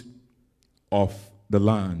fruit of the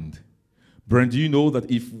land. Brethren, do you know that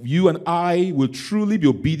if you and I will truly be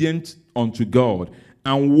obedient unto God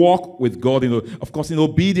and walk with God, of course, in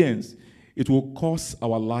obedience, it will cause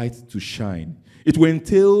our light to shine. It will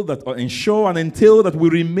entail that, or ensure that we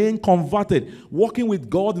remain converted. Walking with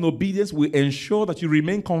God in obedience will ensure that you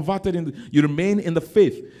remain converted, you remain in the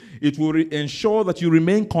faith. It will ensure that you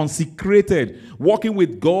remain consecrated. Walking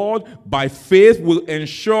with God by faith will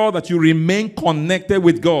ensure that you remain connected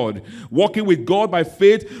with God. Walking with God by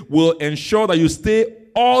faith will ensure that you stay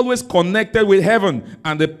always connected with heaven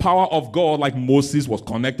and the power of God, like Moses was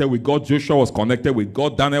connected with God, Joshua was connected with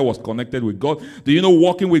God, Daniel was connected with God. Do you know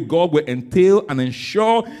walking with God will entail and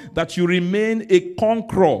ensure that you remain a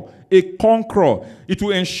conqueror, a conqueror. It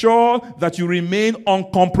will ensure that you remain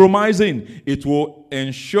uncompromising. It will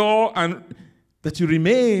ensure that you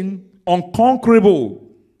remain unconquerable.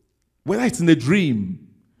 Whether it's in the dream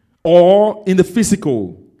or in the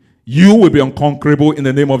physical, you will be unconquerable in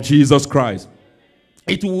the name of Jesus Christ.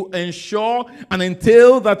 It will ensure and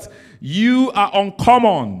entail that you are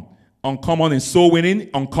uncommon. Uncommon in soul winning,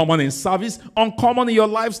 uncommon in service, uncommon in your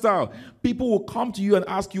lifestyle. People will come to you and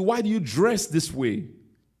ask you, why do you dress this way?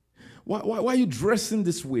 Why are you dressing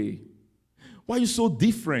this way? Why are you so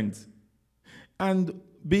different? And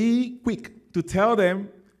be quick to tell them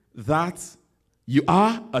that you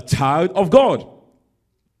are a child of God.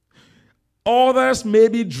 Others may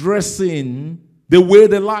be dressing the way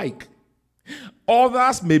they like.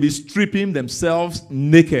 Others may be stripping themselves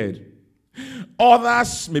naked.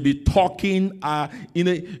 Others may be talking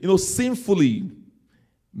sinfully.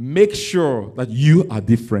 Make sure that you are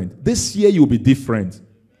different. This year you will be different.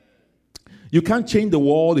 You can't change the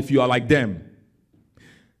world if you are like them.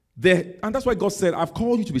 And that's why God said, I've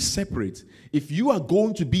called you to be separate. If you are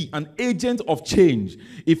going to be an agent of change,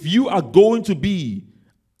 if you are going to be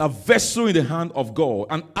a vessel in the hand of God,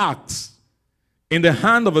 an axe in the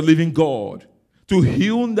hand of a living God, to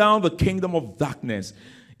hew down the kingdom of darkness,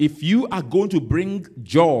 if you are going to bring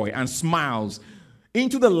joy and smiles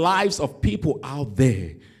into the lives of people out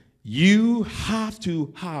there, you have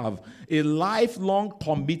to have a lifelong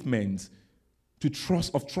commitment to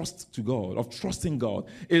trust to God, of trusting God,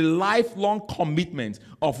 a lifelong commitment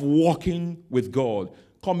of walking with God.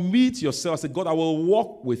 Commit yourself. Say, God, I will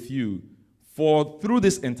walk with you through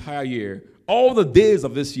this entire year, all the days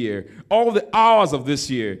of this year, all the hours of this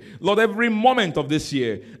year, Lord, every moment of this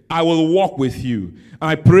year, I will walk with you.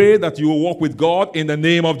 I pray that you will walk with God in the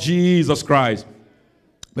name of Jesus Christ.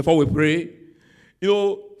 Before we pray,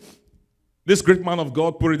 this great man of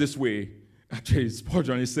God put it this way. Actually,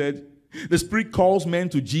 Spurgeon, he said, the Spirit calls men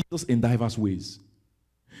to Jesus in diverse ways.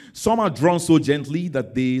 Some are drawn so gently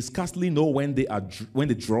that they scarcely know when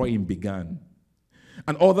the drawing began.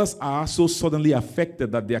 And others are so suddenly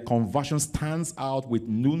affected that their conversion stands out with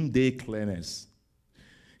noonday clearness.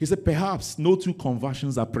 He said, perhaps no two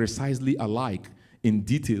conversions are precisely alike in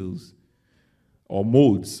details or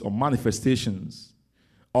modes or manifestations.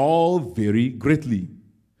 All vary greatly.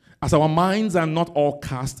 As our minds are not all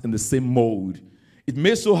cast in the same mold, it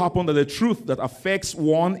may so happen that the truth that affects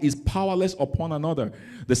one is powerless upon another.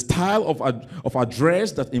 The style of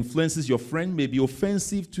address that influences your friend may be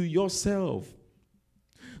offensive to yourself.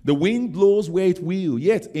 The wind blows where it will,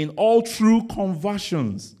 yet in all true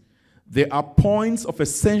conversions, there are points of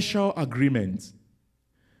essential agreement.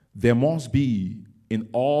 There must be in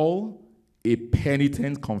all a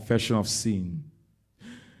penitent confession of sin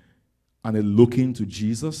and a looking to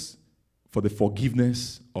Jesus for the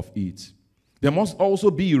forgiveness of it. There must also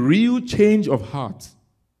be real change of heart,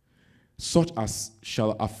 such as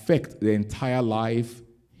shall affect the entire life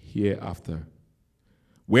hereafter.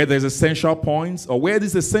 Where there's essential points, or where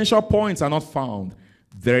these essential points are not found,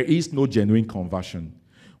 there is no genuine conversion.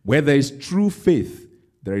 Where there is true faith,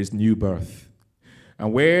 there is new birth.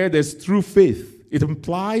 And where there's true faith, it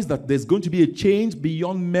implies that there's going to be a change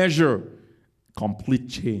beyond measure, complete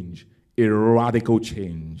change, a radical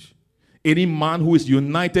change. Any man who is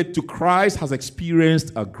united to Christ has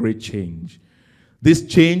experienced a great change. This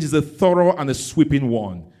change is a thorough and a sweeping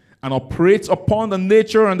one, and operates upon the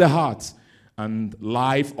nature and the heart and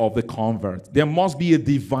life of the convert. There must be a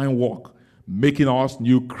divine work, making us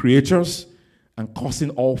new creatures and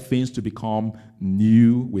causing all things to become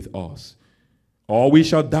new with us. Or we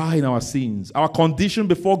shall die in our sins. Our condition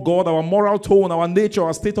before God, our moral tone, our nature,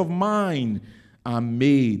 our state of mind are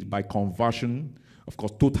made by conversion, of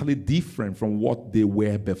course, totally different from what they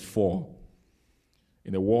were before.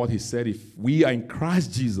 In the word, he said, if we are in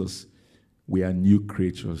Christ Jesus, we are new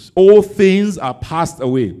creatures. All things are passed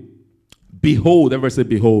away. Behold, everybody say,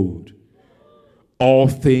 behold. All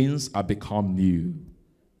things are become new.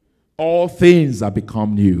 All things are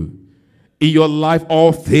become new. In your life,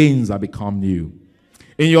 all things are become new.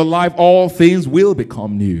 In your life, all things will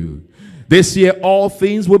become new. This year, all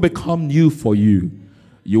things will become new for you.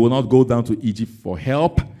 You will not go down to Egypt for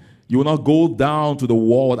help. You will not go down to the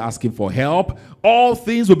world asking for help. All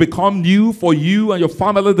things will become new for you and your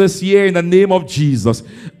family this year in the name of Jesus.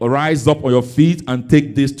 Rise up on your feet and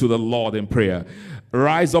take this to the Lord in prayer.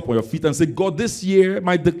 Rise up on your feet and say, God, this year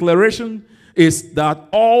my declaration is that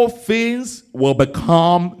all things will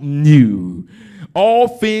become new. All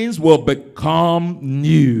things will become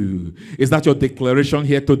new. Is that your declaration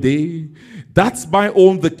here today? That's my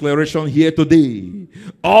own declaration here today.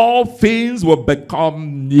 All things will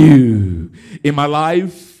become new in my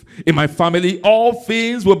life, In my family, all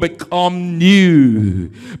things will become new.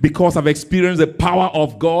 Because I've experienced the power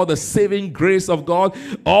of God, the saving grace of God,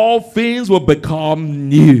 all things will become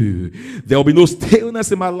new. There will be no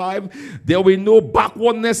staleness in my life. There will be no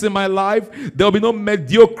backwardness in my life. There will be no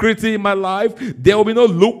mediocrity in my life. There will be no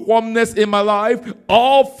lukewarmness in my life.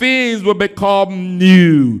 All things will become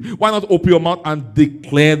new. Why not open your mouth and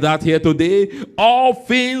declare that here today? All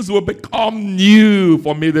things will become new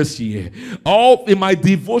for me this year. All in my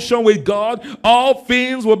devotion with God, all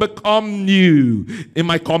things will become new. In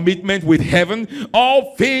my commitment with heaven,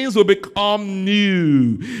 all things will become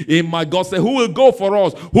new. In my God said, who will go for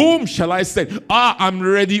us? Whom shall I send? I'm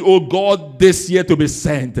ready, oh God, this year to be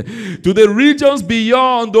sent to the regions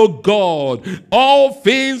beyond, oh God. All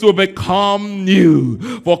things will become new.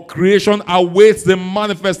 For creation awaits the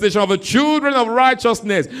manifestation of the children of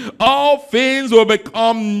righteousness. All things will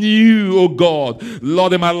become new, oh God.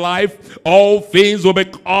 Lord, in my life, all things will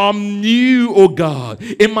become new, oh God.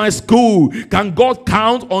 In my school, can God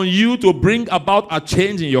count on you to bring about a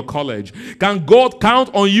change in your college? Can God count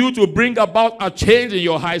on you to bring about a change in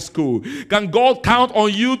your high school? Can God count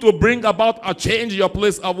on you to bring about a change in your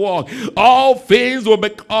place of work? All things will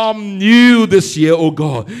become new this year, oh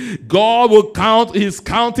God. God will count, He's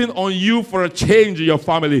counting on you for a change in your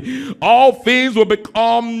family. All things will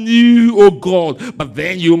become new, oh God. But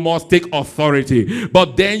then you must take authority.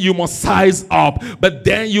 But then you must size up. But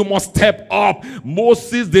then you must step up.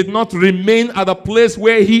 Moses did not remain at the place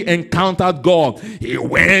where he encountered God. He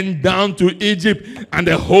went down to Egypt and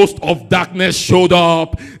the host of darkness showed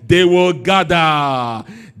up. They will gather.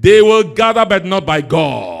 They will gather, but not by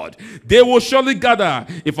God. They will surely gather.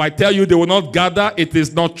 If I tell you they will not gather, it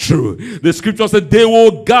is not true. The scripture said they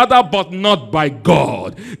will gather, but not by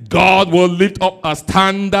God. God will lift up a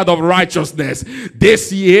standard of righteousness.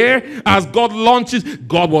 This year, as God launches,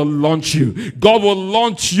 God will launch you. God will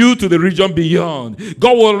launch you to the region beyond.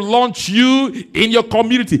 God will launch you in your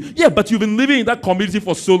community. Yeah, but you've been living in that community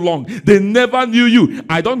for so long. They never knew you.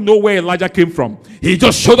 I don't know where Elijah came from. He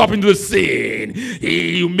just showed up into the scene.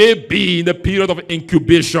 You may be in the period of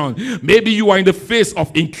incubation. Maybe you are in the phase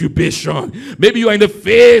of incubation. Maybe you are in the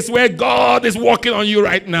phase where God is working on you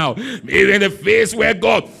right now. Maybe in the phase where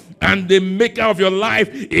God and the maker of your life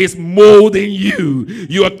is molding you.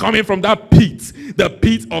 You are coming from that pit, the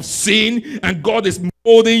pit of sin, and God is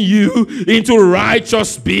molding you into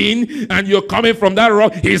righteous being, and you're coming from that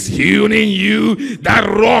rock. He's healing you. That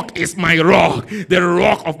rock is my rock, the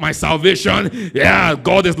rock of my salvation. Yeah,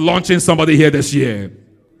 God is launching somebody here this year.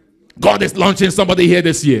 God is launching somebody here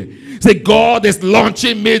this year. Say, God is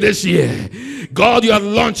launching me this year. God, you are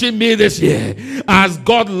launching me this year. As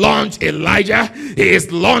God launched Elijah, He is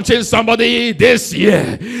launching somebody this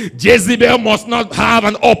year. Jezebel must not have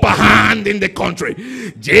an upper hand in the country.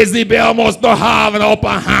 Jezebel must not have an upper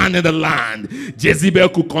hand in the land. Jezebel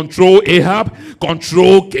could control Ahab,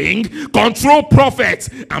 control king, control prophets,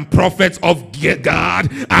 and prophets of God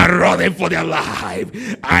are running for their life.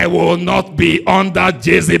 I will not be under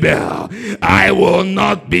Jezebel. I will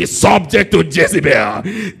not be subject to Jezebel.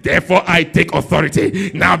 Therefore, I take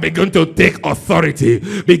authority. Now begin to take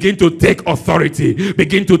authority. Begin to take authority.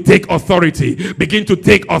 Begin to take authority. Begin to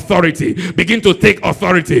take authority. Begin to take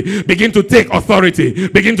authority. Begin to take authority.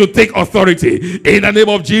 Begin to take authority. In the name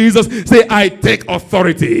of Jesus, say, I take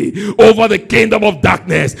authority over the kingdom of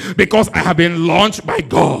darkness because I have been launched by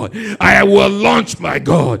God. I will launch by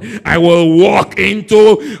God. I will walk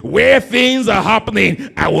into where things are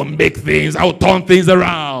happening. I will make things. I will turn things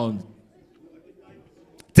around.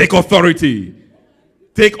 Take authority.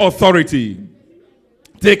 Take authority.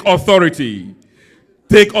 Take authority.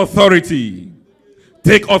 Take authority.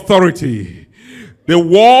 Take authority. The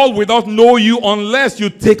world will not know you unless you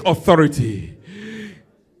take authority.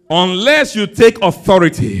 Unless you take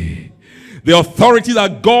authority. The authority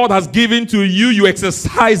that God has given to you, you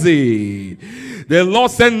exercise it. The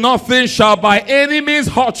Lord said, nothing shall by any means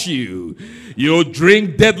hurt you. You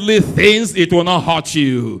drink deadly things, it will not hurt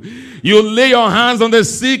you. You lay your hands on the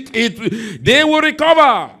sick, they will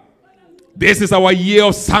recover. This is our year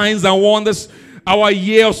of signs and wonders, our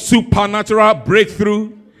year of supernatural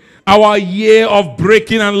breakthrough, our year of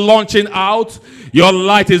breaking and launching out. Your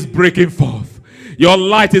light is breaking forth. Your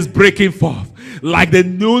light is breaking forth. Like the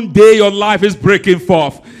noonday, your life is breaking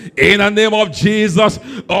forth. In the name of Jesus,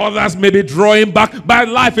 others may be drawing back, but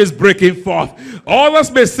life is breaking forth.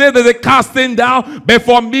 Others may say there's a casting down, but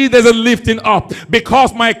for me there's a lifting up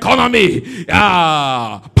because my economy,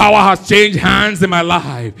 power has changed hands in my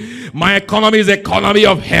life. My economy is the economy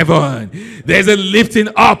of heaven. There's a lifting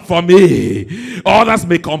up for me. Others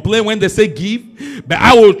may complain when they say give, but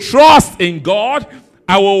I will trust in God.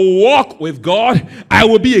 I will walk with God. I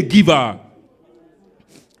will be a giver.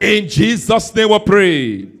 In Jesus' name we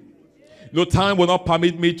pray. No, time will not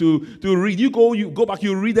permit me to read. You go back,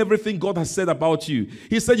 you read everything God has said about you.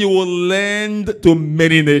 He said you will lend to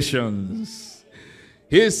many nations.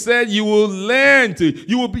 He said you will lend to,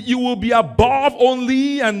 you will be above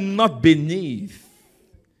only and not beneath.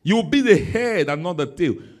 You will be the head and not the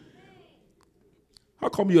tail. How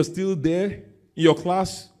come you're still there in your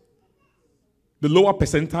class? The lower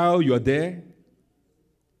percentile, you are there.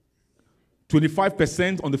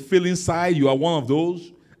 25% on the failing side, you are one of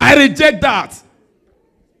those. I reject that.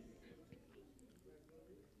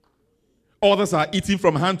 Others are eating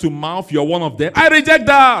from hand to mouth, you're one of them. I reject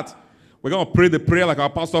that. We're going to pray the prayer like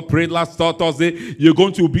our pastor prayed last Thursday. You're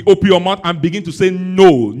going to open your mouth and begin to say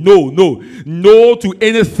no, no, no. No to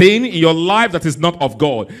anything in your life that is not of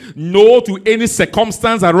God. No to any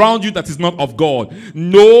circumstance around you that is not of God.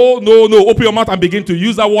 No, no, no. Open your mouth and begin to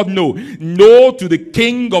use that word no. No to the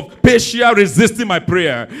king of Persia resisting my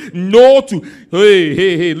prayer. No to,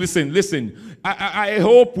 hey, listen. I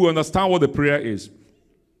hope we understand what the prayer is.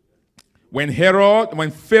 When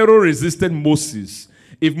Pharaoh resisted Moses,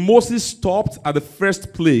 if Moses stopped at the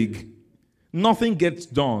first plague, nothing gets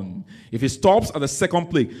done. If he stops at the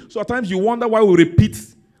second plague. So at times you wonder why we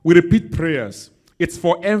repeat prayers. It's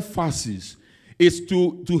for emphasis. It's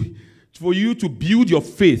for you to build your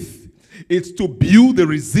faith. It's to build the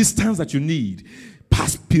resistance that you need.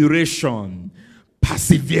 Perspiration,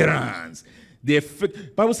 perseverance. The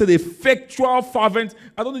Bible says the effectual fervent.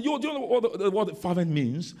 I don't know. Do you know what the word fervent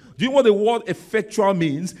means? Do you know what the word effectual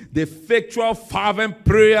means? The effectual fervent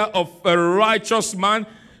prayer of a righteous man.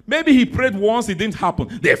 Maybe he prayed once, it didn't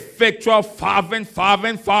happen. The effectual fervent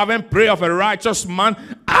prayer of a righteous man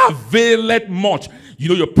availeth much. You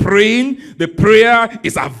know, you're praying, the prayer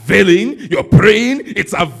is availing. You're praying,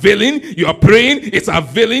 it's availing. You're praying, it's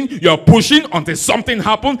availing. You're pushing until something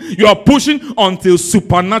happens. You're pushing until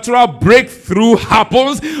supernatural breakthrough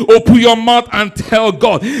happens. Open your mouth and tell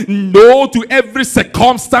God, no to every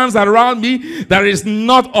circumstance around me that is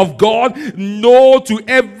not of God. No to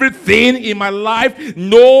everything in my life.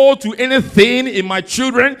 No to anything in my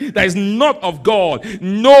children that is not of God.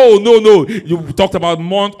 No. You talked about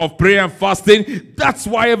month of prayer and fasting. That's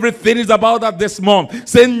why everything is about that this month.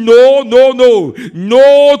 Say no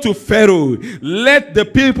to Pharaoh. Let the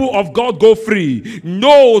people of God go free.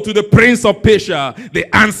 No to the prince of Persia.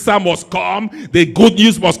 The answer must come. The good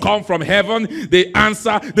news must come from heaven. The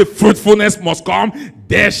answer, the fruitfulness must come.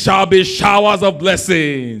 There shall be showers of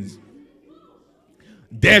blessings.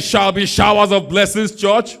 There shall be showers of blessings,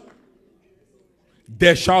 church.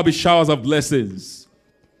 There shall be showers of blessings.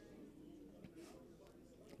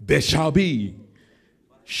 There shall be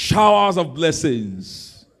showers of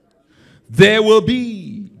blessings. There will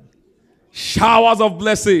be showers of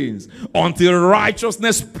blessings until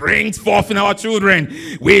righteousness springs forth in our children.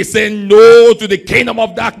 We say no to the kingdom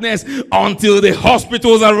of darkness until the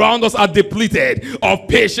hospitals around us are depleted of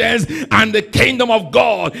patients and the kingdom of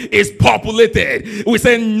God is populated. We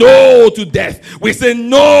say no to death. We say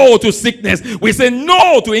no to sickness. We say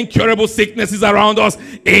no to incurable sicknesses around us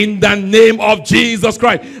in the name of Jesus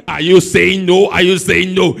Christ. Are you saying no? Are you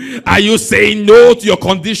saying no? Are you saying no to your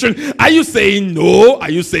condition? Are you saying no? Are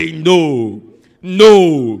you saying no?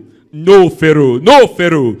 No, Pharaoh. No,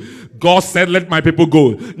 Pharaoh. God said, let my people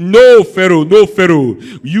go. No, Pharaoh. No, Pharaoh.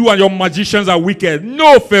 You and your magicians are wicked.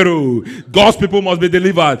 No, Pharaoh. God's people must be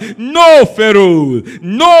delivered. No, Pharaoh.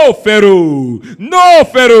 No, Pharaoh. No,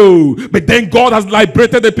 Pharaoh. But then God has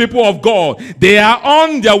liberated the people of God. They are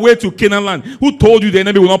on their way to Canaan land. Who told you the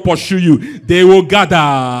enemy will not pursue you? They will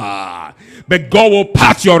gather. But God will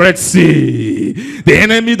part your Red Sea. The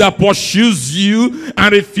enemy that pursues you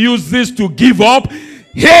and refuses to give up,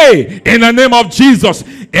 hey, in the name of Jesus,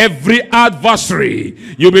 every adversary,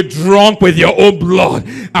 you'll be drunk with your own blood.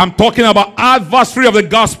 I'm talking about adversary of the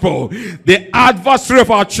gospel, the adversary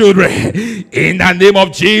of our children. In the name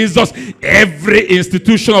of Jesus, every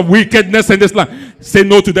institution of wickedness in this land, say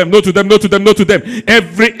no to them, no to them, no to them, no to them.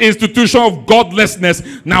 Every institution of godlessness,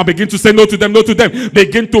 now begin to say no to them, no to them.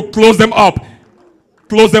 Begin to close them up.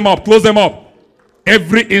 Close them up, close them up.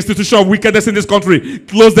 Every institution of wickedness in this country,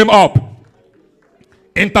 close them up.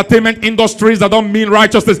 Entertainment industries that don't mean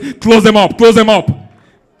righteousness, close them up, close them up.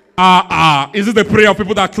 Is it the prayer of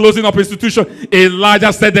people that are closing up institutions?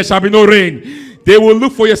 Elijah said there shall be no rain. They will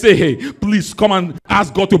look for you and say, hey, please come and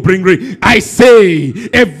ask God to bring rain. I say,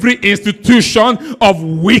 every institution of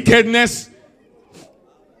wickedness,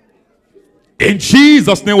 in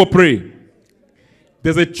Jesus' name we pray.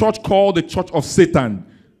 There's a church called the Church of Satan.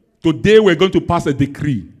 Today we're going to pass a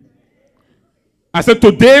decree. I said,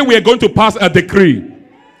 today we are going to pass a decree.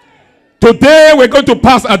 Today we're going to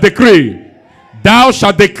pass a decree. Thou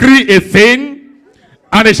shalt decree a thing,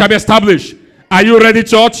 and it shall be established. Are you ready,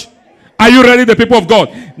 church? Are you ready, the people of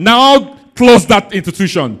God? Now close that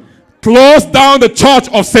institution. Close down the church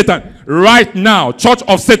of Satan. Right now, church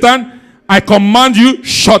of Satan, I command you,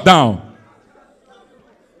 shut down.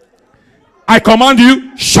 I command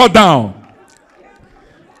you, shut down.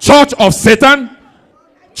 Church of Satan,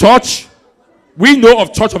 church, we know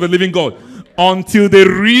of church of the living God. Until the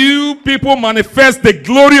real people manifest the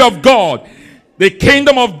glory of God, the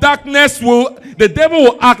kingdom of darkness the devil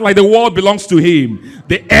will act like the world belongs to him.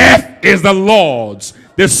 The earth is the Lord's.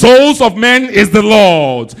 The souls of men is the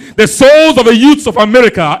Lord's. The souls of the youths of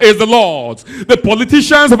America is the Lord's. The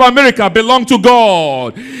politicians of America belong to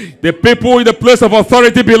God. The people in the place of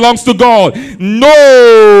authority belongs to God.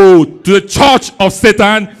 No to the church of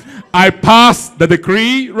Satan. I pass the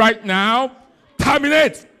decree right now.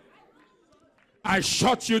 Terminate. I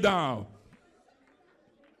shut you down.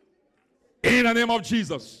 In the name of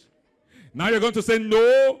Jesus. Now you're going to say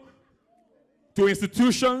no to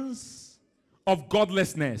institutions of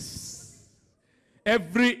godlessness.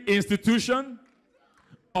 Every institution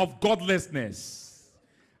of godlessness,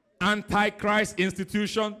 antichrist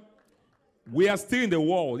institution, we are still in the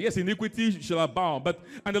world. Yes, iniquity shall abound,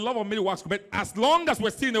 and the love of many works, but as long as we're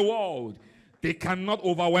still in the world, they cannot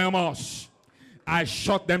overwhelm us. I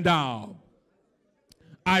shut them down.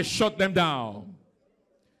 I shut them down.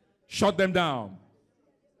 Shut them down.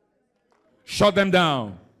 Shut them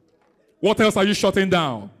down. What else are you shutting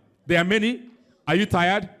down? There are many. Are you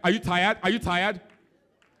tired? Are you tired? Are you tired?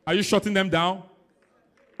 Are you shutting them down?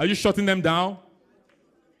 Are you shutting them down?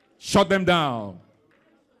 Shut them down.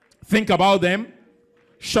 Think about them.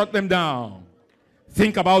 Shut them down.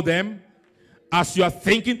 Think about them. As you are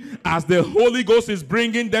thinking, as the Holy Ghost is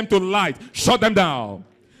bringing them to light, shut them down.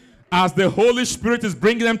 As the Holy Spirit is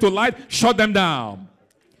bringing them to light, shut them down.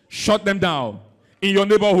 Shut them down. In your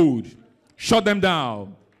neighborhood, shut them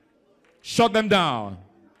down. Shut them down.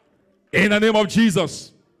 In the name of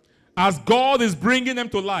Jesus. As God is bringing them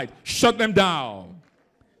to light, shut them down.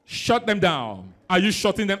 Shut them down. Are you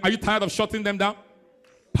shutting them? Are you tired of shutting them down?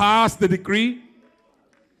 Pass the decree.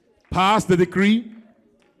 Pass the decree.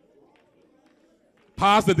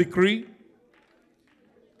 Pass the decree.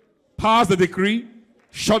 Pass the decree.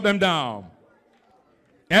 Shut them down.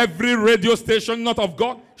 Every radio station not of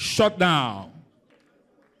God, shut down.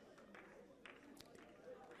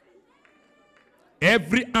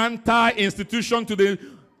 Every anti-institution to the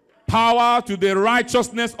power, to the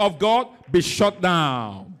righteousness of God, be shut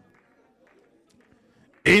down.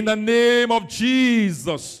 In the name of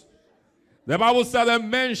Jesus. The Bible said the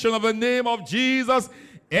mention of the name of Jesus,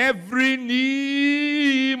 every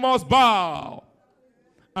knee must bow.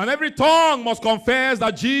 And every tongue must confess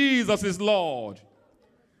that Jesus is Lord.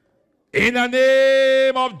 In the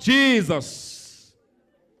name of Jesus.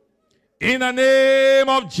 In the name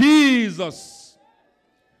of Jesus.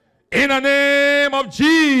 In the name of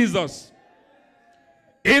Jesus.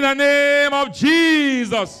 In the name of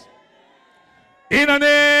Jesus. In the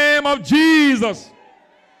name of Jesus.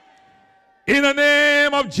 In the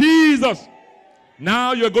name of Jesus.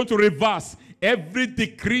 Now you're going to reverse every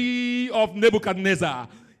decree of Nebuchadnezzar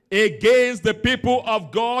against the people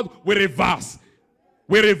of God. We reverse.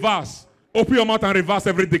 We reverse. Open your mouth and reverse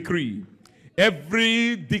every decree.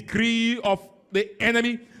 Every decree of the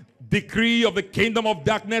enemy, decree of the kingdom of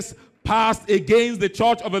darkness passed against the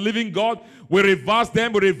church of the living God. We reverse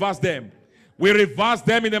them. We reverse them. We reverse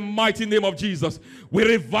them in the mighty name of Jesus. We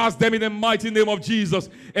reverse them in the mighty name of Jesus.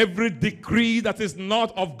 Every decree that is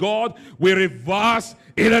not of God, we reverse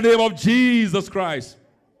in the name of Jesus Christ.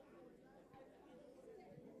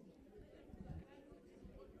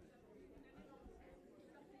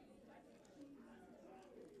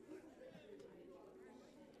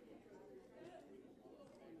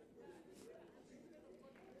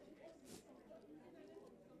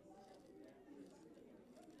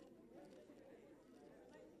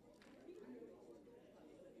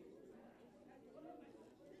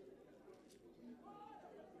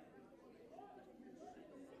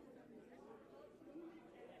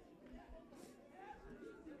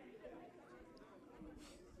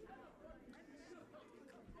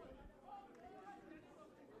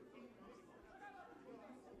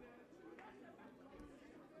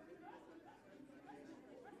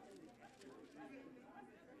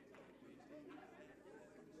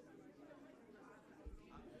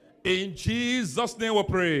 In Jesus' name we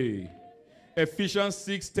pray. Ephesians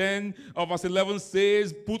 6:10 of verse 11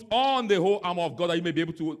 says, put on the whole armor of God that you may be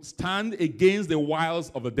able to stand against the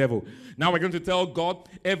wiles of the devil. Now we're going to tell God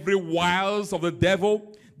every wiles of the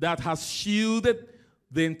devil that has shielded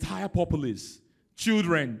the entire populace,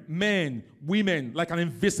 children, men, women, like an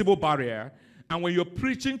invisible barrier. And when you're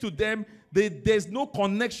preaching to them, there's no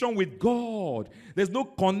connection with God. There's no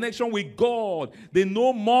connection with God. They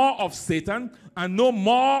know more of Satan and know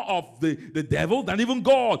more of the devil than even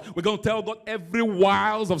God. We're going to tell God every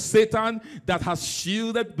wiles of Satan that has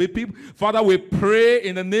shielded the people. Father, we pray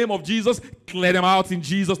in the name of Jesus, clear them out in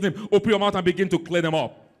Jesus' name. Open your mouth and begin to clear them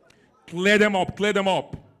up. Clear them up, clear them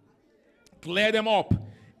up. Clear them up.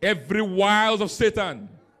 Every wiles of Satan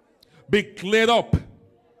be cleared up.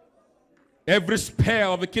 Every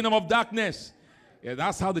spell of the kingdom of darkness. Yeah,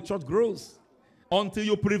 that's how the church grows. Until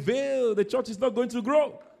you prevail, the church is not going to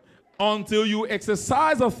grow. Until you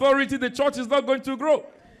exercise authority, the church is not going to grow.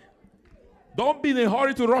 Don't be in a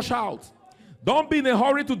hurry to rush out. Don't be in a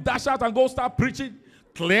hurry to dash out and go start preaching.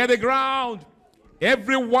 Clear the ground.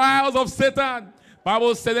 Every wiles of Satan.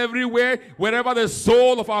 Bible said everywhere, wherever the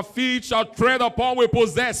sole of our feet shall tread upon, we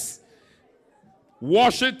possess.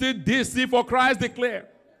 Washington, D.C. for Christ declare.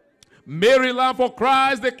 Maryland for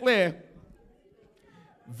Christ declare.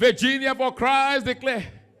 Virginia for Christ declare.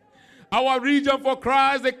 Our region for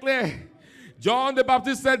Christ declare. John the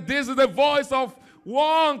Baptist said, this is the voice of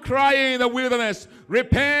one crying in the wilderness,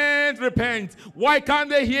 repent, repent. Why can't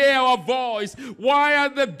they hear our voice? Why are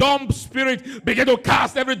the dumb spirit begin to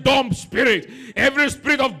cast every dumb spirit, every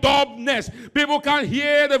spirit of dumbness? People can't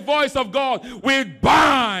hear the voice of God. We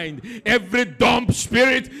bind every dumb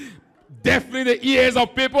spirit, deafening the ears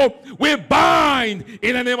of people. We bind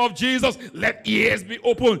in the name of Jesus. Let ears be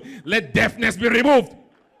opened. Let deafness be removed.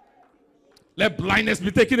 Let blindness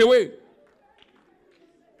be taken away.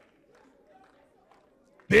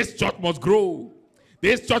 This church must grow.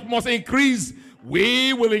 This church must increase.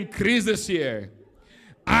 We will increase this year.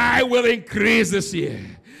 I will increase this year.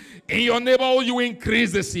 In your neighborhood, you will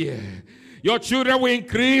increase this year. Your children will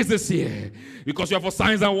increase this year. Because you are for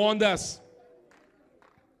signs and wonders.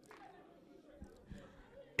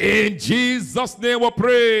 In Jesus' name we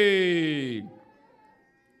pray.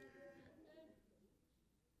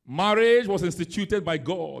 Marriage was instituted by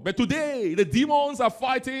God. But today, the demons are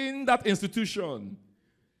fighting that institution.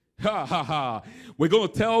 Ha ha ha. We're going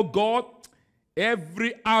to tell God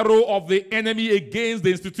every arrow of the enemy against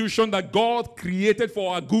the institution that God created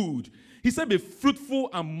for our good. He said, be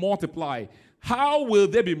fruitful and multiply. How will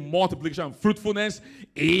there be multiplication and fruitfulness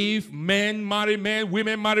if men marry men,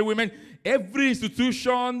 women marry women? Every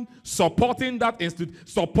institution supporting that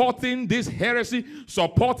supporting this heresy,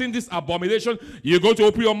 supporting this abomination, you're going to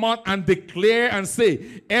open your mouth and declare and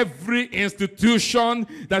say, every institution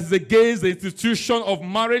that is against the institution of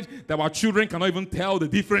marriage, that our children cannot even tell the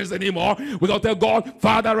difference anymore. We're going to tell God,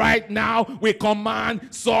 Father, right now we command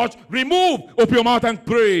such remove. Open your mouth and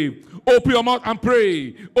pray. Open your mouth and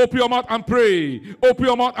pray. Open your mouth and pray. Open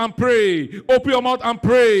your mouth and pray. Open your mouth and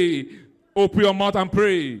pray. Open your mouth and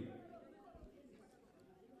pray.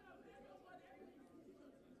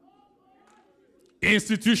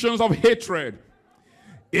 Institutions of hatred.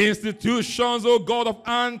 Institutions, oh God, of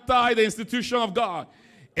the institution of God.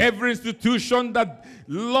 Every institution that,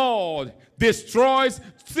 Lord,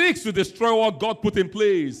 seeks to destroy what God put in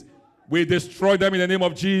place. We destroy them in the name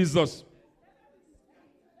of Jesus.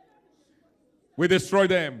 We destroy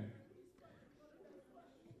them.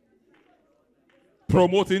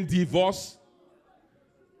 Promoting divorce.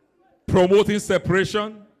 Promoting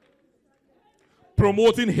separation.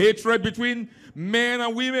 Promoting hatred between men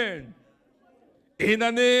and women. In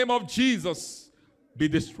the name of Jesus, be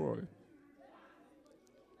destroyed.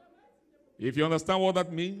 If you understand what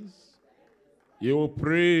that means, you will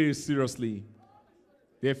pray seriously.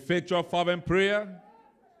 The effectual fervent prayer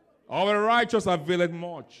of the righteous availeth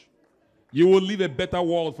much. You will live a better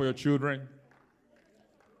world for your children.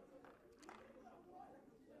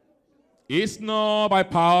 It's not by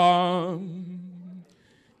power.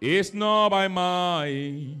 It's not by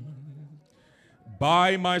might,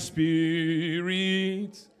 by my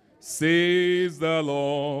spirit, says the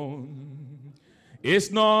Lord. It's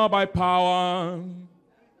not by power,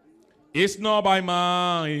 it's not by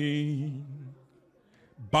might,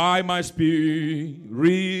 by my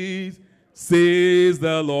spirit, says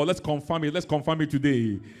the Lord. Let's confirm it. Let's confirm it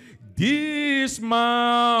today. This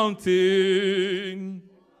mountain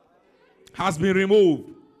has been removed.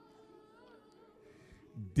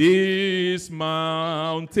 This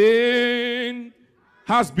mountain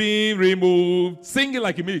has been removed. Sing it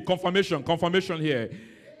like you mean. Confirmation, confirmation here.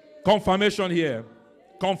 Confirmation here.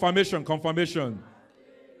 Confirmation, confirmation.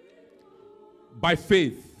 By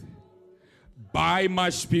faith, by my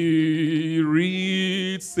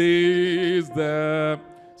spirit, says the.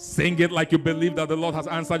 Sing it like you believe that the Lord has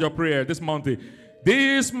answered your prayer. This mountain.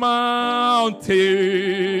 This mountain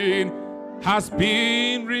has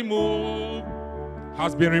been removed.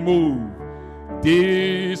 Has been removed.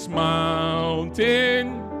 This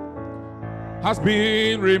mountain has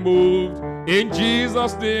been removed in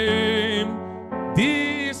Jesus' name.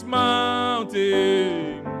 This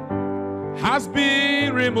mountain has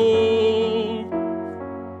been removed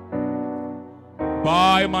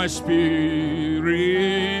by my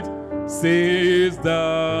spirit, says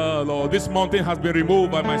the Lord. This mountain has been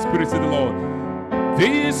removed by my spirit, says the Lord.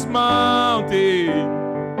 This mountain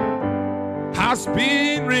has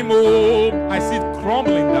been removed. I see it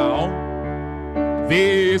crumbling down.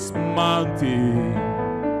 This mountain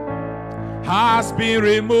has been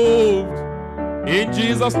removed in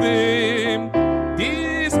Jesus' name.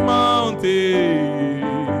 This mountain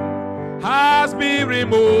has been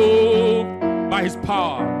removed by his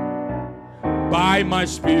power, by my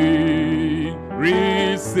spirit,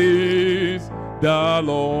 says the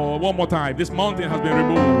Lord. One more time. This mountain has been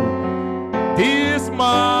removed. This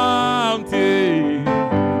mountain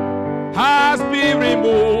has been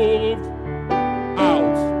removed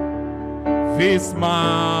out. This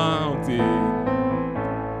mountain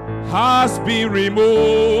has been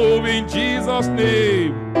removed in Jesus'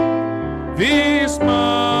 name. This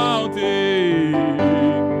mountain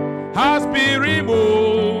has been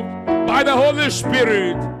removed by the Holy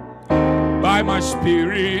Spirit, by my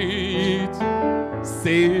spirit,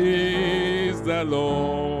 says the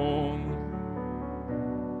Lord.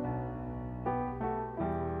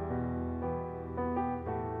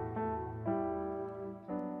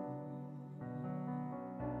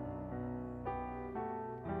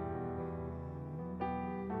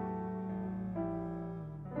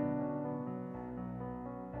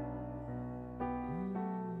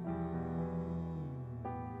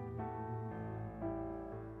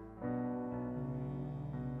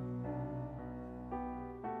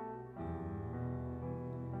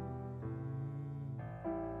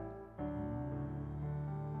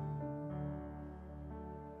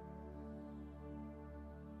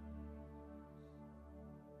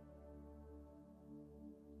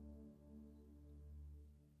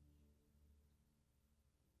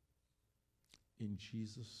 In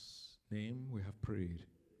Jesus' name we have prayed.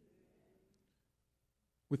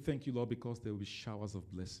 We thank you, Lord, because there will be showers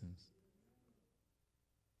of blessings.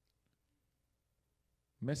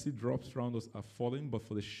 Mercy drops around us are falling, but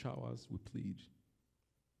for the showers we plead.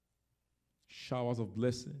 Showers of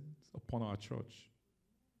blessings upon our church,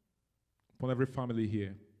 upon every family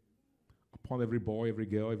here, upon every boy, every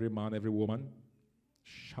girl, every man, every woman.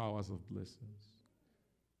 Showers of blessings.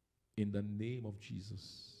 In the name of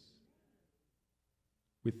Jesus.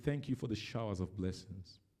 We thank you for the showers of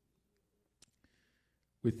blessings.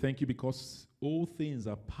 We thank you because all things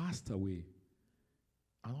are passed away,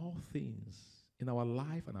 and all things in our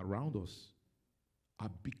life and around us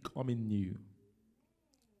are becoming new.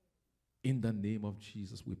 In the name of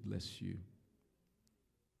Jesus, we bless you.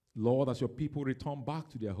 Lord, as your people return back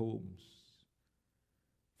to their homes,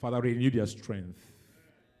 Father, renew their strength.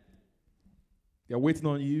 They're waiting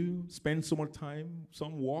on you. Spend so much time.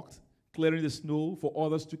 Some walked, clearing the snow for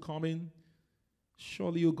others to come in.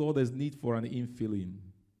 Surely, O God, there's need for an infilling.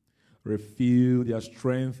 Refill their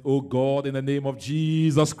strength, O God, in the name of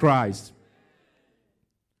Jesus Christ.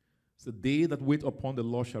 It's the day that wait upon the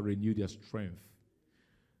Lord shall renew their strength.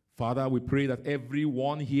 Father, we pray that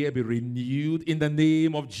everyone here be renewed in the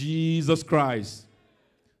name of Jesus Christ.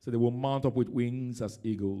 So they will mount up with wings as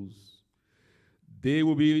eagles. They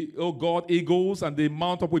will be, oh God, eagles, and they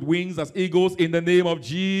mount up with wings as eagles in the name of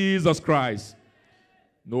Jesus Christ.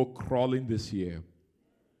 No crawling this year.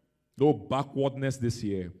 No backwardness this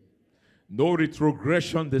year. No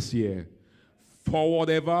retrogression this year.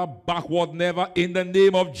 Forward ever, backward never, in the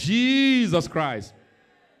name of Jesus Christ.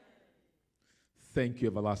 Thank you,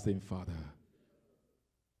 everlasting Father.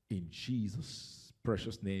 In Jesus'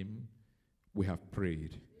 precious name, we have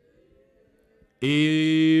prayed.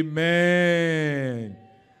 Amen.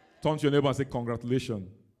 Turn to your neighbor and say, congratulations.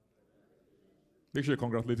 Make sure you're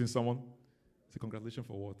congratulating someone. Say, congratulations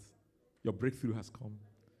for what? Your breakthrough has come.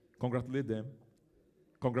 Congratulate them.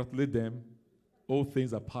 Congratulate them. All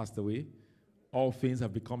things are passed away. All things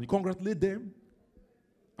have become. Congratulate them.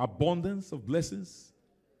 Abundance of blessings.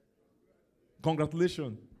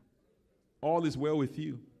 Congratulations. All is well with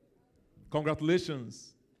you.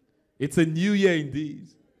 Congratulations. It's a new year indeed.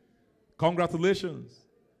 Congratulations.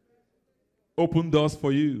 Open doors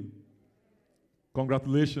for you.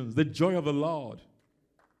 Congratulations. The joy of the Lord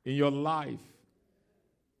in your life.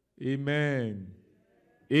 Amen.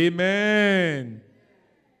 Amen.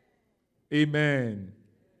 Amen.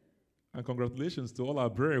 And congratulations to all our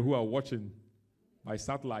brethren who are watching by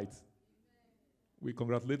satellite. We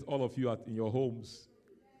congratulate all of you in your homes.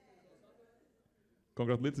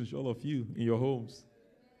 Congratulations to all of you in your homes.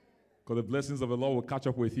 Because the blessings of the Lord will catch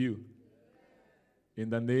up with you. In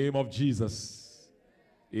the name of Jesus.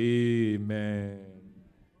 Amen.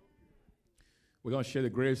 We're going to share the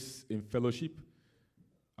grace in fellowship.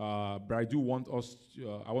 But I do want us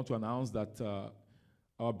I want to announce that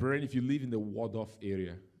our brethren, if you live in the Waldorf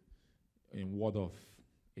area,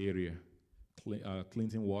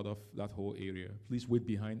 Clinton, Waldorf, that whole area, please wait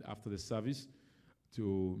behind after the service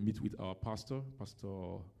to meet with our pastor.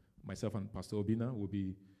 Myself and Pastor Obina will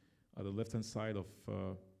be at the left-hand side of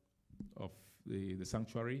the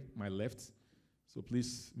sanctuary, my left. So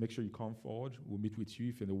please make sure you come forward. We'll meet with you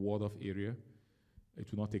if you're in the Waldorf area. It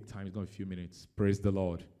will not take time. It's going to be a few minutes. Praise the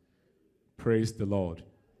Lord. Praise the Lord.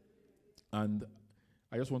 And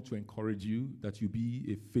I just want to encourage you that you be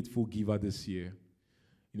a faithful giver this year.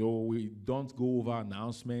 You know, we don't go over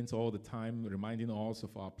announcements all the time, reminding us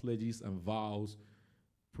of our pledges and vows.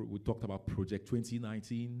 We talked about Project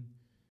 2019.